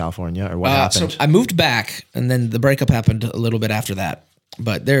you left California, or what happened? So I moved back, and then the breakup happened a little bit after that.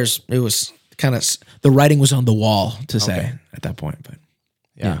 But it was kind of, the writing was on the wall to say at that point. But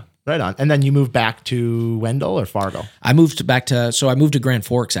yeah, right on. And then you moved back to Wendell or Fargo? I moved to Grand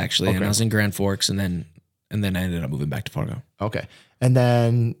Forks actually, and I was in Grand Forks, and then I ended up moving back to Fargo. Okay, and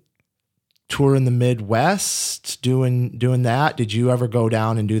then tour in the Midwest, doing that. Did you ever go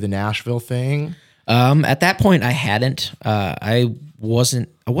down and do the Nashville thing? At that point, I hadn't. I wasn't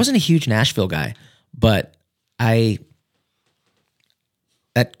a huge Nashville guy, but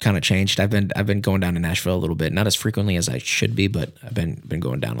that kind of changed. I've been going down to Nashville a little bit, not as frequently as I should be, but I've been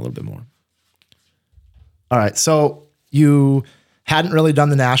going down a little bit more. All right, so you hadn't really done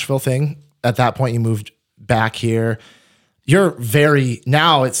the Nashville thing at that point. You moved back here. You're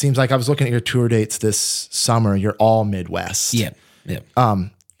now it seems like I was looking at your tour dates this summer. You're all Midwest. Yeah.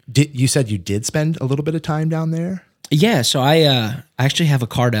 You said you did spend a little bit of time down there? Yeah. So I actually have a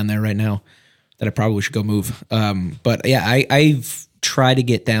car down there right now that I probably should go move. But yeah, I've tried to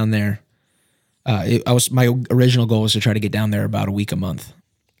get down there. My original goal was to try to get down there about a week a month,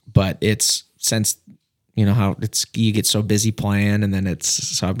 but it's since, you know how you get so busy playing, and then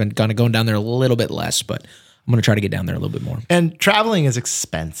so I've been kind of going down there a little bit less, but I'm going to try to get down there a little bit more. And traveling is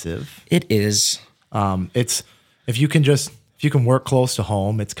expensive. It is. It's if you can work close to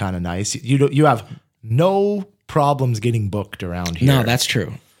home, it's kind of nice. You have no problems getting booked around here. No, that's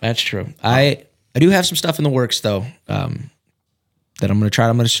true. I do have some stuff in the works though. That I'm going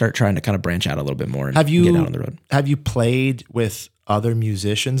to start trying to kind of branch out a little bit more and get out on the road. Have you played with other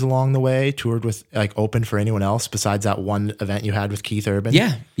musicians along the way? Toured with, like, open for anyone else besides that one event you had with Keith Urban?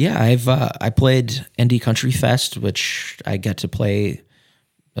 Yeah. I played ND Country Fest, which I got to play.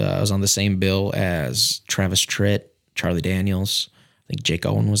 I was on the same bill as Travis Tritt, Charlie Daniels. I think Jake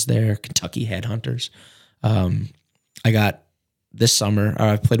Owen was there. Kentucky Headhunters. I got this summer.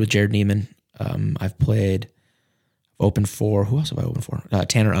 I've played with Jared Neiman. I've opened for, who else have I opened for?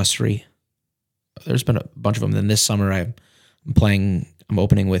 Tanner Usry. There's been a bunch of them. Then this summer I'm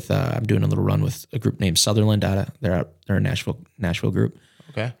opening with, I'm doing a little run with a group named Sutherland. They're a Nashville group.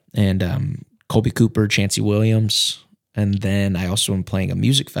 Okay. And Colby Cooper, Chancey Williams. And then I also am playing a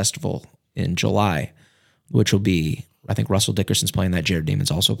music festival in July, which will be, I think Russell Dickerson's playing that. Jared Neiman's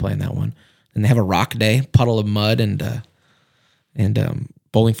also playing that one. And they have a rock day, Puddle of Mud, and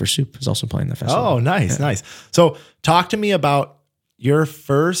Bowling for Soup is also playing the festival. Oh, nice, nice. So talk to me about your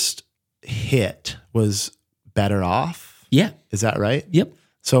first hit was Better Off. Yeah. Is that right? Yep.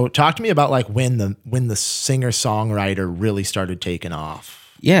 So talk to me about like when the singer-songwriter really started taking off.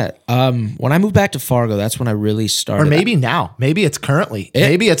 Yeah. When I moved back to Fargo, that's when I really started. Or maybe now. Maybe it's currently.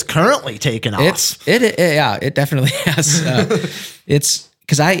 Maybe it's currently taken off. It definitely has. It's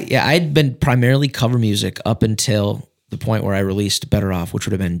because I'd been primarily cover music up until the point where I released Better Off, which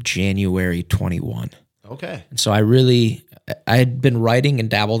would have been January 21. Okay. And so I had been writing and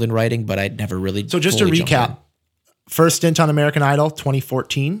dabbled in writing, but I'd never really. So just to recap, first stint on American Idol,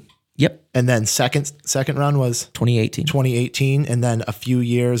 2014. Yep. And then second run was 2018. And then a few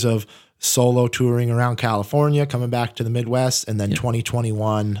years of solo touring around California, coming back to the Midwest. And then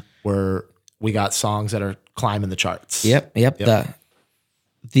 2021, where we got songs that are climbing the charts. Yep.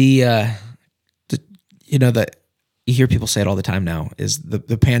 You hear people say it all the time now, is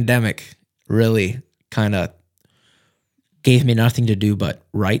the pandemic really kind of gave me nothing to do but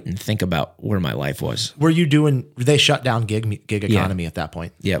write and think about where my life was. They shut down gig economy at that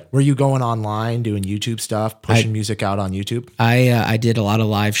point. Yep. Were you going online, doing YouTube stuff, pushing music out on YouTube? I did a lot of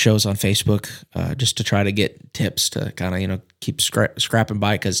live shows on Facebook just to try to get tips to kind of, keep scrapping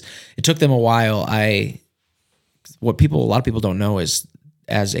by, because it took them a while. A lot of people don't know is,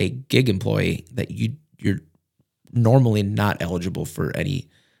 as a gig employee, that you're normally not eligible for any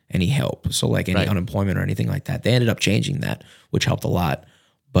help. So like any unemployment or anything like that. They ended up changing that, which helped a lot.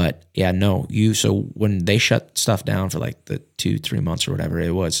 But yeah, no, so when they shut stuff down for like the 2-3 months or whatever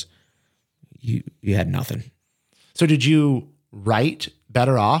it was, you had nothing. So did you write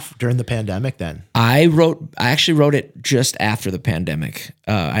Better Off during the pandemic then? I actually wrote it just after the pandemic.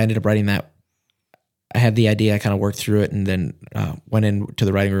 I ended up writing that. I had the idea, I kind of worked through it, and then went into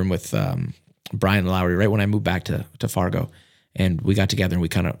the writing room with Brian Lowry right when I moved back to Fargo. And we got together and we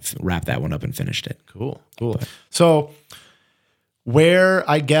kind of wrapped that one up and finished it. Cool. So where,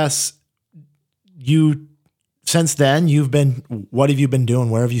 I guess, since then, what have you been doing?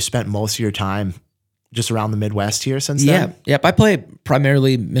 Where have you spent most of your time? Just around the Midwest here since then? Yep. I play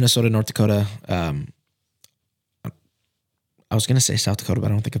primarily Minnesota, North Dakota. I was going to say South Dakota, but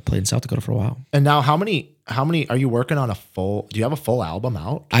I don't think I've played in South Dakota for a while. And now how many are you working on do you have a full album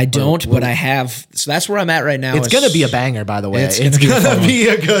out? I don't, but I have. So that's where I'm at right now. It's going to be a banger, by the way. It's going to be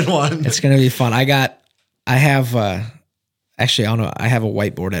a good one. It's going to be fun. Actually, I don't know. I have a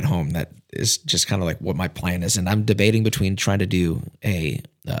whiteboard at home that is just kind of like what my plan is. And I'm debating between trying to do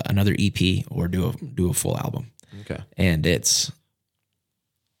another EP or do a full album. Okay. And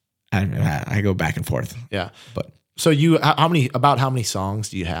I go back and forth. Yeah. But so how many songs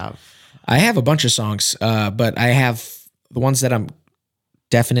do you have? I have a bunch of songs, but I have the ones that I'm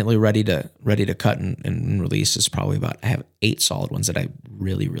definitely ready to cut and release is probably I have 8 solid ones that I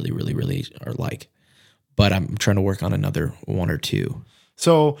really, really, really, really are like, but I'm trying to work on another 1 or 2.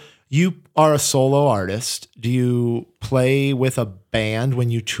 So you are a solo artist. Do you play with a band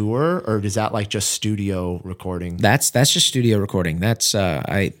when you tour, or is that like just studio recording? That's just studio recording. That's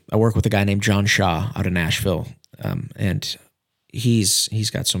I work with a guy named John Shaw out of Nashville. And he's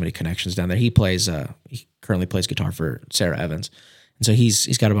got so many connections down there. He currently plays guitar for Sarah Evans. And so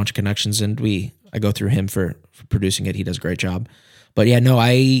he's got a bunch of connections, and I go through him for producing it. He does a great job. But yeah, no,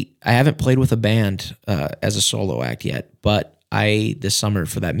 I haven't played with a band as a solo act yet, but this summer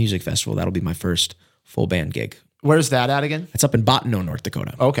for that music festival, that'll be my first full band gig. Where's that at again? It's up in Bottineau, North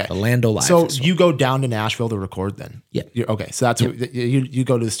Dakota. Okay. The Lando Live So Festival. you go down to Nashville to record then? Yeah. Okay. So that's you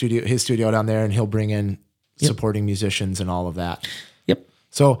go to his studio down there, and he'll bring in supporting musicians and all of that. Yep.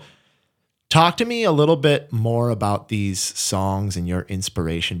 So talk to me a little bit more about these songs and your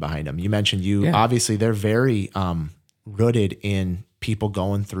inspiration behind them. You mentioned obviously they're very rooted in people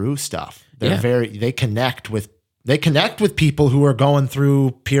going through stuff. They connect with people who are going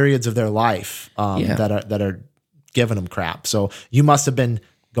through periods of their life that are giving them crap. So you must have been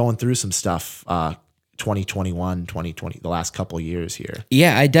going through some stuff 2021, 2020, the last couple of years here.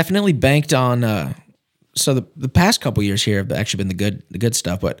 Yeah, I definitely banked on so the past couple years here have actually been the good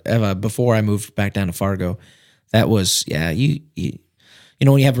stuff. But before I moved back down to Fargo, that was you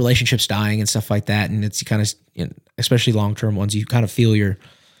know, when you have relationships dying and stuff like that, and it's kind of, you know, especially long-term ones, you kind of feel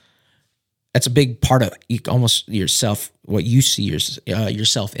that's a big part of almost yourself, what you see, your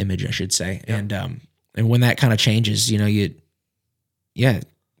self-image, I should say. Yep. And when that kind of changes, you know,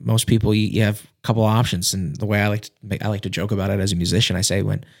 most people, you have a couple of options. And the way I like to joke about it as a musician, I say,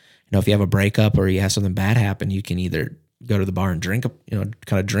 when, you know, if you have a breakup or you have something bad happen, you can either go to the bar and drink, you know,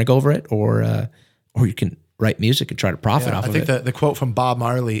 kind of drink over it, or you can write music and try to profit off of it. I think the quote from Bob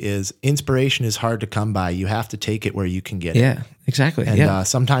Marley is, inspiration is hard to come by. You have to take it where you can get it. Yeah, exactly. And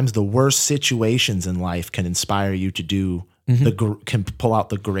sometimes the worst situations in life can inspire you to do can pull out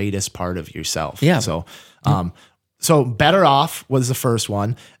the greatest part of yourself. Yeah. So Better Off was the first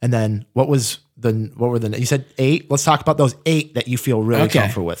one. And then what were you said 8? Let's talk about those 8 that you feel really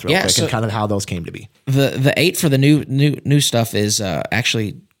comfortable with real quick, and kind of how those came to be. The 8 for the new stuff is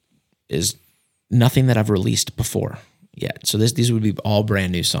actually nothing that I've released before yet. So these would be all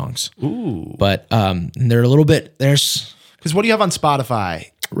brand new songs. Ooh. But they're a little bit, because what do you have on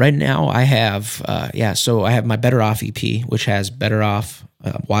Spotify? Right now I have, so I have my Better Off EP, which has Better Off,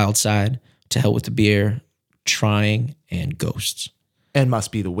 Wild Side, To Hell with the Beer, Trying, and Ghosts. And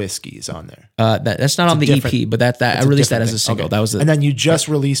Must Be the Whiskies on there. That's not on the EP, but that I released that as a single. Okay. That was and then you just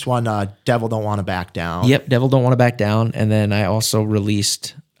released one, Devil Don't Want to Back Down. Yep, Devil Don't Want to Back Down. And then I also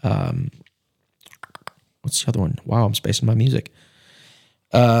released, what's the other one? Wow, I'm spacing my music.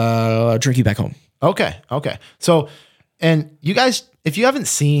 Drink You Back Home. Okay. So, and you guys, if you haven't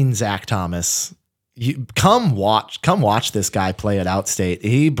seen Zach Thomas, you come watch this guy play at Outstate.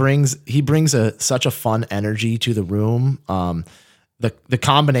 He brings such a fun energy to the room. The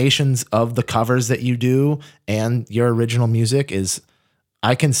combinations of the covers that you do and your original music is,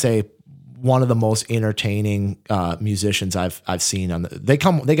 I can say, one of the most entertaining musicians I've seen. They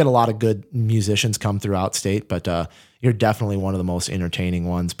get a lot of good musicians come through Outstate, but you're definitely one of the most entertaining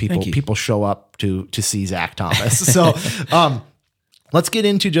ones. People show up to see Zach Thomas. So let's get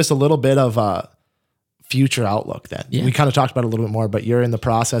into just a little bit of future outlook then. Yeah. We kind of talked about it a little bit more, but you're in the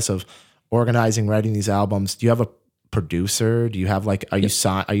process of organizing, writing these albums. Do you have a producer? Do you have are you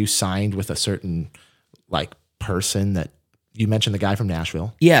signed with a certain person that you mentioned, the guy from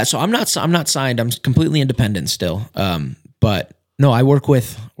Nashville? Yeah. So I'm not signed. I'm completely independent still. But no, I've worked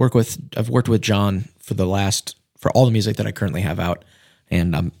with John for all the music that I currently have out.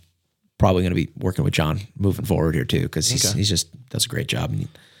 And I'm probably going to be working with John moving forward here too. Cause he's just does a great job and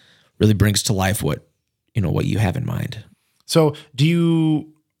really brings to life what you have in mind. So do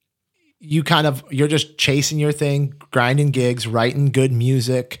you're just chasing your thing, grinding gigs, writing good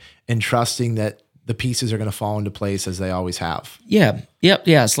music, and trusting that the pieces are going to fall into place as they always have? Yeah. Yep.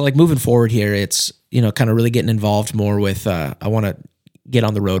 Yeah. So moving forward here, it's, kind of really getting involved more with, I want to get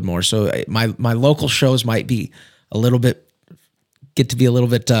on the road more. So my local shows might be a little bit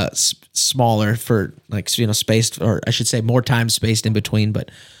smaller for spaced, or I should say more time spaced in between. But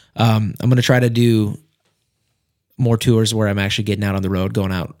I'm going to try to do more tours where I'm actually getting out on the road,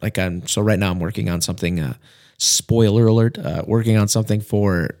 going out. So right now I'm working on something, spoiler alert, working on something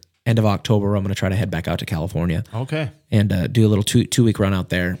for end of October. I'm going to try to head back out to California. Okay. And do a little 2-week run out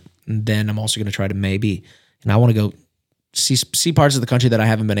there. And then I'm also going to try to I want to go see parts of the country that I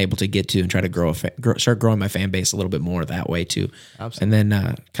haven't been able to get to, and try to start growing my fan base a little bit more that way too. Absolutely. And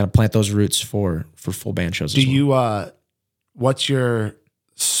then kind of plant those roots for full band shows. Do you, what's your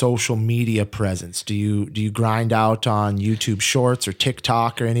social media presence? Do you grind out on YouTube Shorts or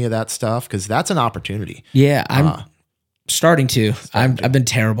TikTok or any of that stuff? Because that's an opportunity. Yeah, I'm starting to. I've been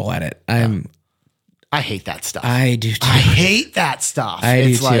terrible at it. I hate that stuff. I do too. I hate that stuff. I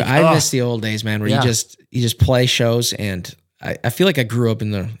do too. I miss the old days, man, where you just play shows, and I feel like I grew up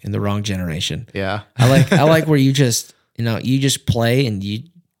in the wrong generation. Yeah. I like where you just play and you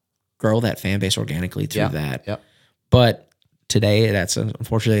grow that fan base organically through that. Yep. But today,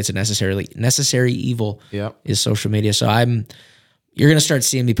 unfortunately it's a necessary evil. Yep. Is social media. So you're going to start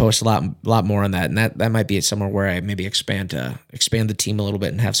seeing me post a lot more on that. And that might be somewhere where I maybe expand the team a little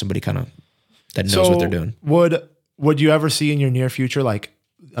bit and have somebody kind of that knows what they're doing. Would you ever see in your near future,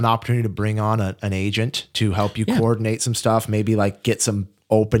 an opportunity to bring on an agent to help you coordinate some stuff? Maybe get some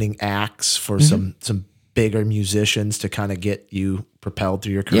opening acts for some bigger musicians to kind of get you propelled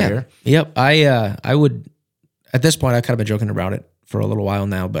through your career? Yeah. Yep. I would, at this point, I've kind of been joking about it for a little while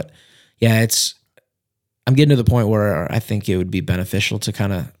now, but yeah, I'm getting to the point where I think it would be beneficial to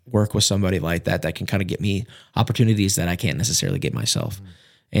kind of work with somebody like that can kind of get me opportunities that I can't necessarily get myself.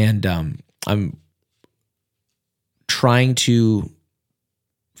 And I'm trying to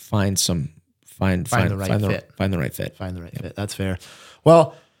find the right fit. That's fair.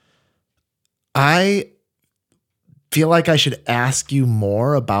 Well, I feel like I should ask you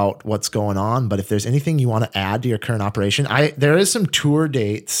more about what's going on, but if there's anything you want to add to your current operation, there is some tour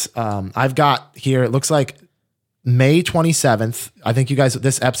dates. I've got here, it looks like May 27th. I think you guys,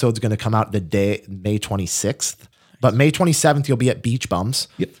 this episode's going to come out the day, May 26th, but May 27th, you'll be at Beach Bums.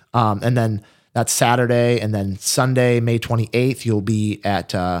 Yep. And then that's Saturday. And then Sunday, May 28th, you'll be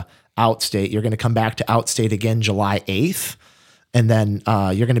at Outstate. You're going to come back to Outstate again, July 8th. And then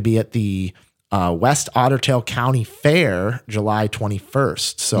you're going to be at the West Otter Tail County Fair, July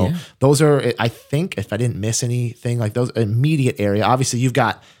 21st. So those are, I think, if I didn't miss anything, like those immediate area. Obviously, you've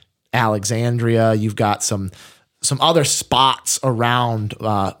got Alexandria, you've got some other spots around,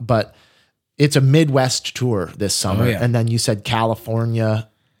 but it's a Midwest tour this summer. And then you said California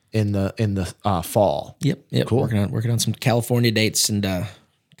in the fall. Yep. Cool. Working on some California dates and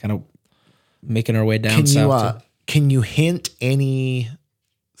kind of making our way down south. Can you hint any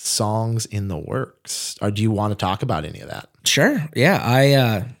songs in the works, or do you want to talk about any of that? Sure.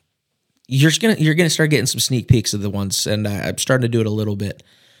 Yeah. You're gonna start getting some sneak peeks of the ones, and I'm starting to do it a little bit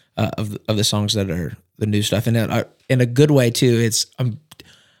of the songs that are the new stuff, and in a good way too. I'm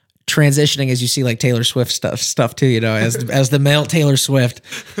transitioning as you see, like Taylor Swift stuff too. As the male Taylor Swift,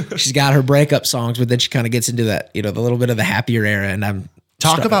 she's got her breakup songs, but then she kind of gets into that, the little bit of the happier era, and I'm.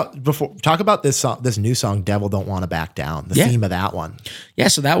 Talk about this song, this new song, "Devil Don't Want to Back Down." The theme of that one. Yeah,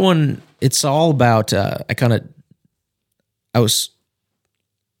 so that one, it's all about. I was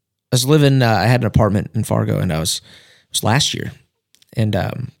living. I had an apartment in Fargo, and it was last year, and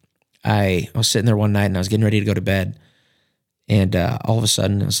I was sitting there one night, and I was getting ready to go to bed, and all of a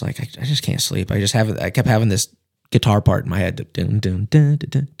sudden, I was like, I just can't sleep. I kept having this guitar part in my head, dun, dun, dun,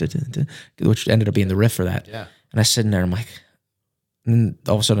 dun, dun, dun, dun, which ended up being the riff for that. Yeah, and I was sitting there, I'm like. And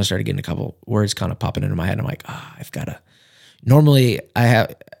all of a sudden I started getting a couple words kind of popping into my head. I'm like, I've got to, normally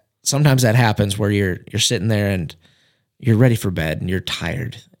sometimes that happens where you're sitting there and you're ready for bed and you're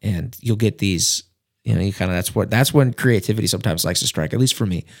tired and you'll get these, that's when creativity sometimes likes to strike, at least for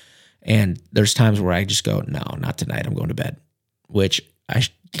me. And there's times where I just go, no, not tonight. I'm going to bed, which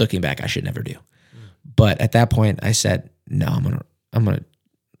looking back, I should never do. But at that point I said, no, I'm going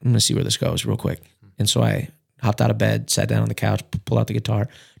to see where this goes real quick. And so I hopped out of bed, sat down on the couch, pulled out the guitar,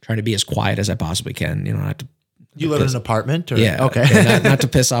 trying to be as quiet as I possibly can. Not to. You live in an apartment, or yeah, okay, not to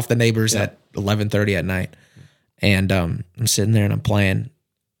piss off the neighbors at 11:30 at night. And I'm sitting there and I'm playing,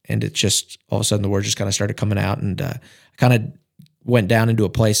 and it just all of a sudden the words just kind of started coming out, and I kind of went down into a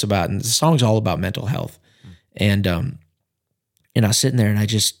place and the song's all about mental health, and I was sitting there and I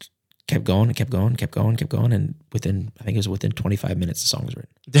just kept going, and I think it was within 25 minutes the song was written.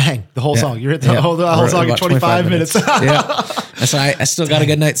 Dang, the whole song. You're at the whole song in 25 minutes. Yeah. So I still got a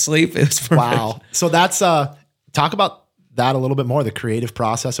good night's sleep. It was perfect. Wow. So that's talk about that a little bit more, the creative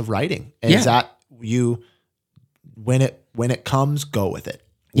process of writing. And is that you when it comes, go with it.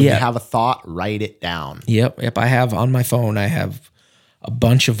 When you have a thought, write it down. Yep. I have on my phone, I have a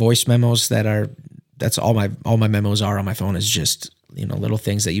bunch of voice memos that's all my memos are on my phone is just little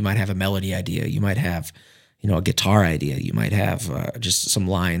things that you might have a melody idea. You might have, a guitar idea. You might have just some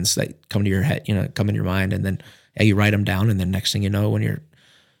lines that come to your head, come in your mind, and then you write them down. And then next thing you know,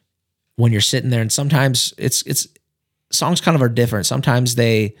 when you're sitting there, and sometimes it's songs kind of are different. Sometimes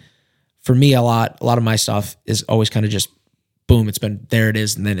for me, a lot of my stuff is always kind of just boom, there it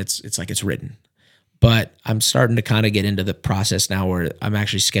is. And then it's like it's written. But I'm starting to kind of get into the process now where I'm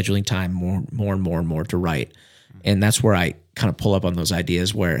actually scheduling time more and more to write. And that's where I kind of pull up on those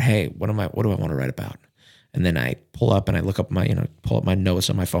ideas where, hey, what do I want to write about? And then I pull up and I look up pull up my notes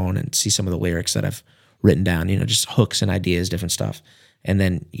on my phone and see some of the lyrics that I've written down, just hooks and ideas, different stuff. And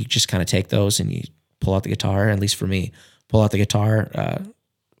then you just kind of take those and you pull out the guitar, at least for me, pull out the guitar,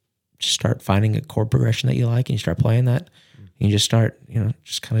 just start finding a chord progression that you like and you start playing that. And you just start,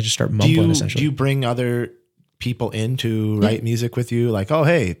 just start mumbling essentially. Do you bring other people in to write music with you? Like, oh,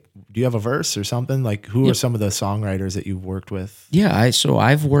 hey, do you have a verse or something? Like, who are some of the songwriters that you've worked with? Yeah,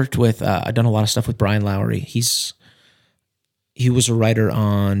 I've worked with, I've done a lot of stuff with Brian Lowry. He was a writer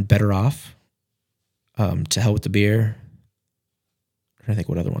on Better Off, To Hell with the Beer. I'm trying to think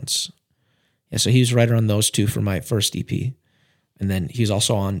what other ones. Yeah, so he was a writer on those two for my first EP. And then he's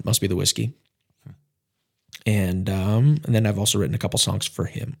also on Must Be the Whiskey. And then I've also written a couple songs for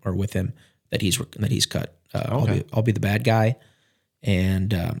him or with him that he's cut. I'll be the bad guy,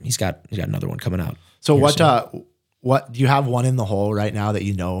 and he's got another one coming out. So what do you have one in the hole right now that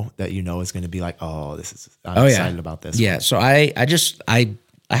you know is going to be like, I'm excited about this. Yeah. One. So I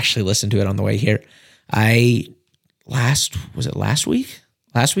actually listened to it on the way here. Was it last week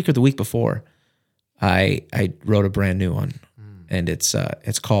or the week before? I wrote a brand new one, and it's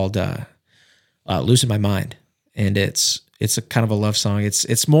called Losing My Mind. and it's a kind of a love song.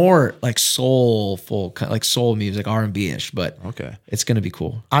 It's more like soulful, kind of like soul music, R&B-ish, but Okay. it's gonna be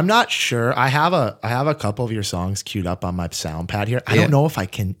cool. I'm not sure. I have a couple of your songs queued up on my sound pad here. I Yeah. don't know if I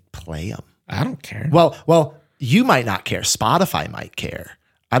can play them. I don't care. Well, you might not care. Spotify might care.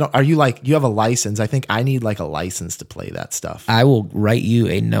 Are you like, you have a license? I think I need like a license to play that stuff. I will write you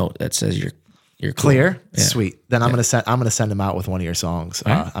a note that says you're cool. Clear? Yeah. Sweet. Then I'm gonna send them out with one of your songs.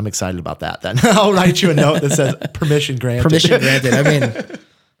 I'm excited about that. Then I'll write you a note that says permission granted. Permission granted. I mean,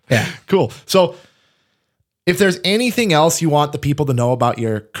 yeah. Cool. So if there's anything else you want the people to know about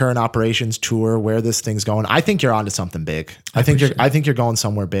your current operations, tour, where this thing's going, I think you're onto something big. I think you're going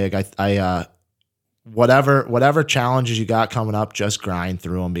somewhere big. Whatever challenges you got coming up, just grind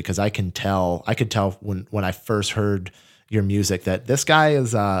through them, because I could tell when I first heard your music that this guy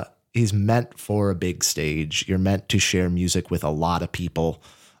is he's meant for a big stage. You're meant to share music with a lot of people.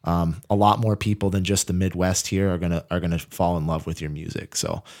 A lot more people than just the Midwest here are gonna fall in love with your music.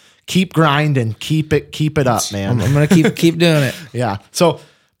 So keep grinding, keep it up, man. I'm gonna keep doing it. Yeah. So,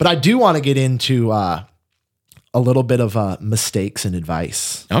 but I do want to get into a little bit of mistakes and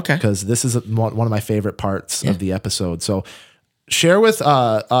advice. Okay. Because this is one of my favorite parts of the episode. So share with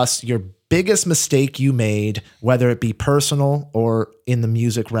us your biggest mistake you made, whether it be personal or in the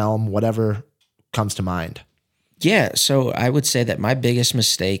music realm, whatever comes to mind. Yeah, so I would say that my biggest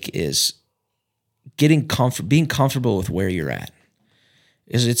mistake is being comfortable with where you're at.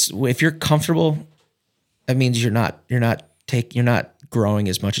 If you're comfortable, that means you're not growing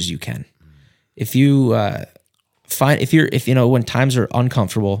as much as you can. If you when times are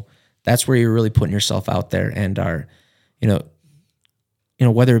uncomfortable, that's where you're really putting yourself out there and are,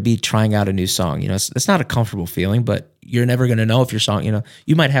 whether it be trying out a new song, it's not a comfortable feeling, but you're never going to know if your song,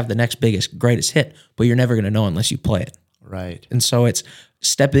 you might have the next biggest, greatest hit, but you're never going to know unless you play it. Right. And so it's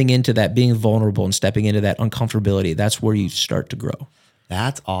stepping into that, being vulnerable and stepping into that uncomfortability. That's where you start to grow.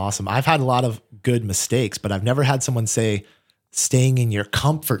 That's awesome. I've had a lot of good mistakes, but I've never had someone say staying in your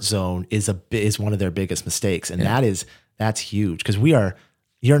comfort zone is one of their biggest mistakes. And that's huge, because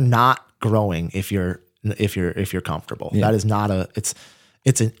you're not growing if you're comfortable. Yeah. That is not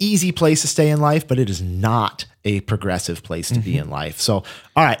it's an easy place to stay in life, but it is not a progressive place to be in life. So,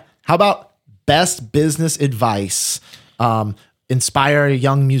 all right. How about best business advice? Inspire a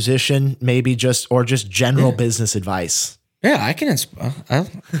young musician, maybe just general business advice. Yeah, I can inspire.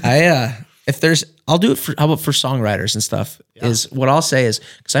 I'll do it for songwriters and stuff. Yeah. Is what I'll say is,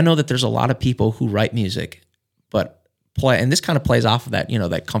 because I know that there's a lot of people who write music, but play, and this kind of plays off of that,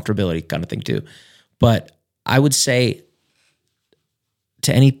 that comfortability kind of thing too. But I would say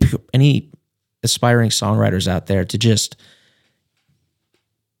to any aspiring songwriters out there to just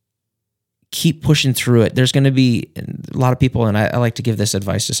keep pushing through it. There's going to be a lot of people, and I like to give this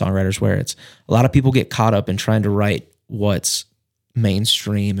advice to songwriters, where it's a lot of people get caught up in trying to write what's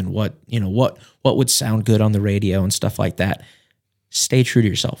mainstream and what would sound good on the radio and stuff like that. Stay true to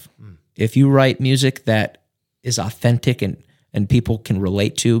yourself. If you write music that is authentic and people can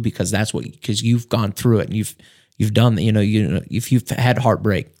relate to, because you've gone through it and you've done, if you've had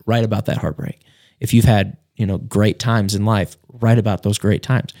heartbreak, write about that heartbreak. If you've had, great times in life, write about those great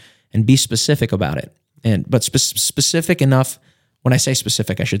times and be specific about it. But specific enough. When I say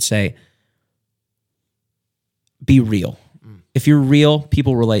specific, I should say, be real. If you're real,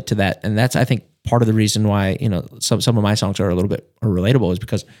 people relate to that. And that's, I think, part of the reason why, some of my songs are a little bit relatable, is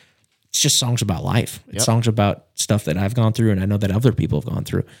because it's just songs about life. It's songs about stuff that I've gone through and I know that other people have gone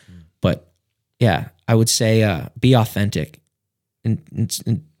through. But yeah, I would say be authentic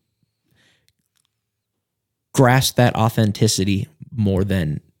and grasp that authenticity more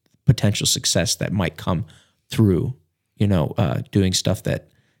than potential success that might come through, doing stuff that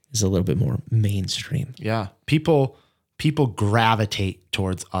is a little bit more mainstream. Yeah. People gravitate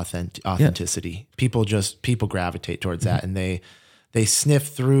towards authenticity. Yeah. People gravitate towards that, and they sniff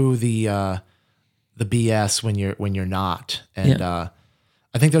through the BS when you're not. And I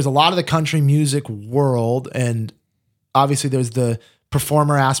think there's a lot of the country music world, and obviously there's the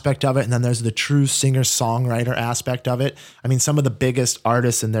performer aspect of it, and then there's the true singer-songwriter aspect of it. I mean, some of the biggest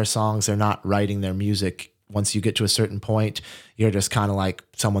artists in their songs, they're not writing their music. Once you get to a certain point, you're just kind of like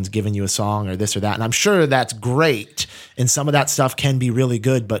someone's giving you a song or this or that. And I'm sure that's great. And some of that stuff can be really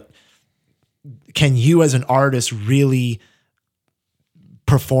good, but can you as an artist really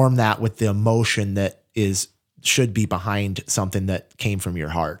perform that with the emotion that should be behind something that came from your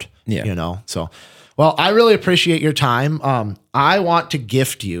heart? Yeah. So, well, I really appreciate your time. I want to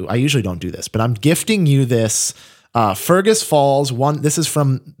gift you. I usually don't do this, but I'm gifting you this Fergus Falls, this is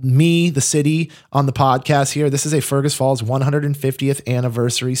from me, the city, on the podcast here. This is a Fergus Falls 150th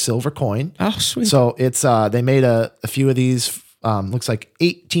anniversary silver coin. Oh, sweet. So it's, they made a few of these, looks like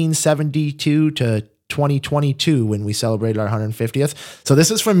 1872 to 2022 when we celebrated our 150th. So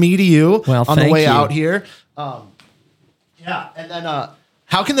this is from me to you on the way out here. Yeah. And then,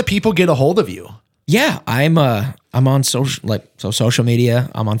 how can the people get a hold of you? Yeah, I'm on social media.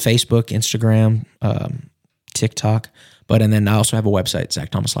 I'm on Facebook, Instagram, TikTok, and then I also have a website,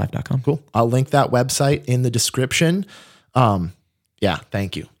 ZachThomasLife.com. Cool. I'll link that website in the description. Yeah,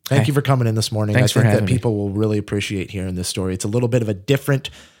 thank you. Thank you for coming in this morning. Thanks I think for having that people will really appreciate hearing this story. It's a little bit of a different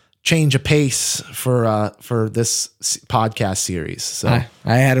change of pace for this podcast series. So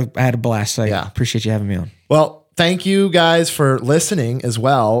I had a blast. I appreciate you having me on. Well, thank you guys for listening as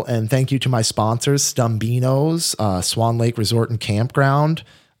well. And thank you to my sponsors, Stumbeano's, Swan Lake Resort and Campground.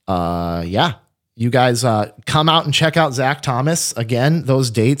 You guys come out and check out Zach Thomas. Again, those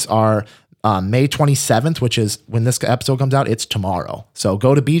dates are May 27th, which is when this episode comes out. It's tomorrow. So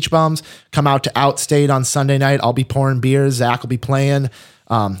go to Beach Bums, come out to Outstate on Sunday night. I'll be pouring beers. Zach will be playing.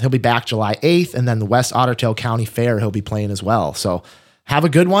 He'll be back July 8th. And then the West Otter Tail County Fair, he'll be playing as well. So have a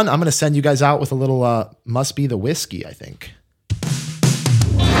good one. I'm going to send you guys out with a little Must Be the Whiskey, I think.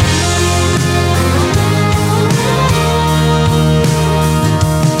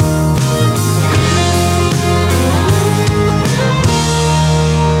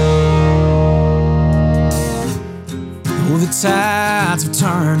 Oh, the tides have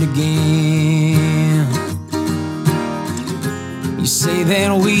turned again. You say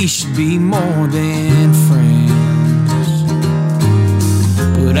that we should be more than friends,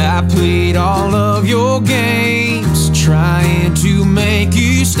 but I played all of your games trying to make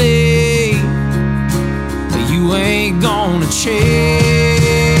you stay. You ain't gonna change.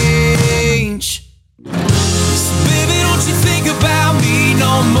 So baby, don't you think about me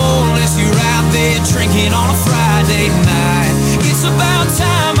no more unless you're out there drinking on a Friday night. It's about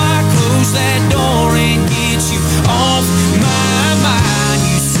time I close that door and get you off my mind.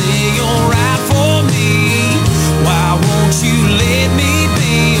 You say you're right for me, why won't you let me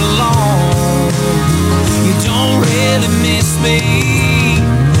be alone? You don't really miss me,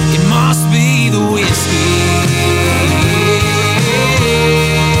 it must be the whiskey.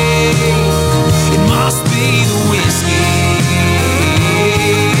 It must be the whiskey.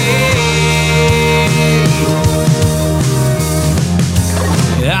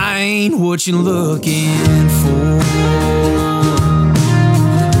 I ain't what you're looking for,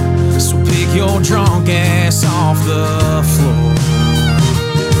 so pick your drunk ass off the floor.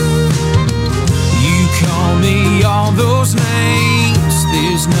 You call me all those names,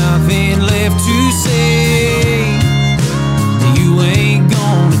 there's nothing left to say. You ain't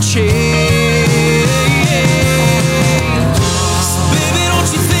gonna change. So baby, don't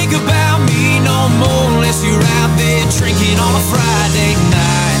you think about me no more unless you're out there drinking on a Friday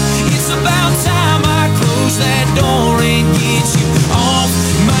night. It's about time I close that door and get you off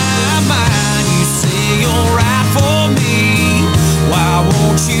my mind. You say you're right for me, why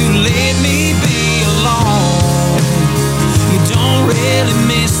won't you let me be alone? You don't really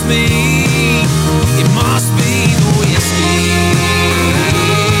miss me, it must be the whiskey.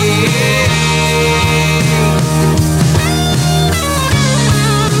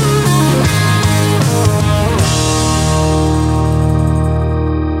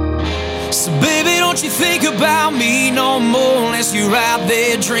 Don't you think about me no more unless you're out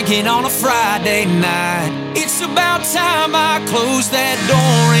there drinking on a Friday night. It's about time I close that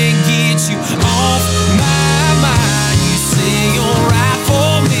door and get you off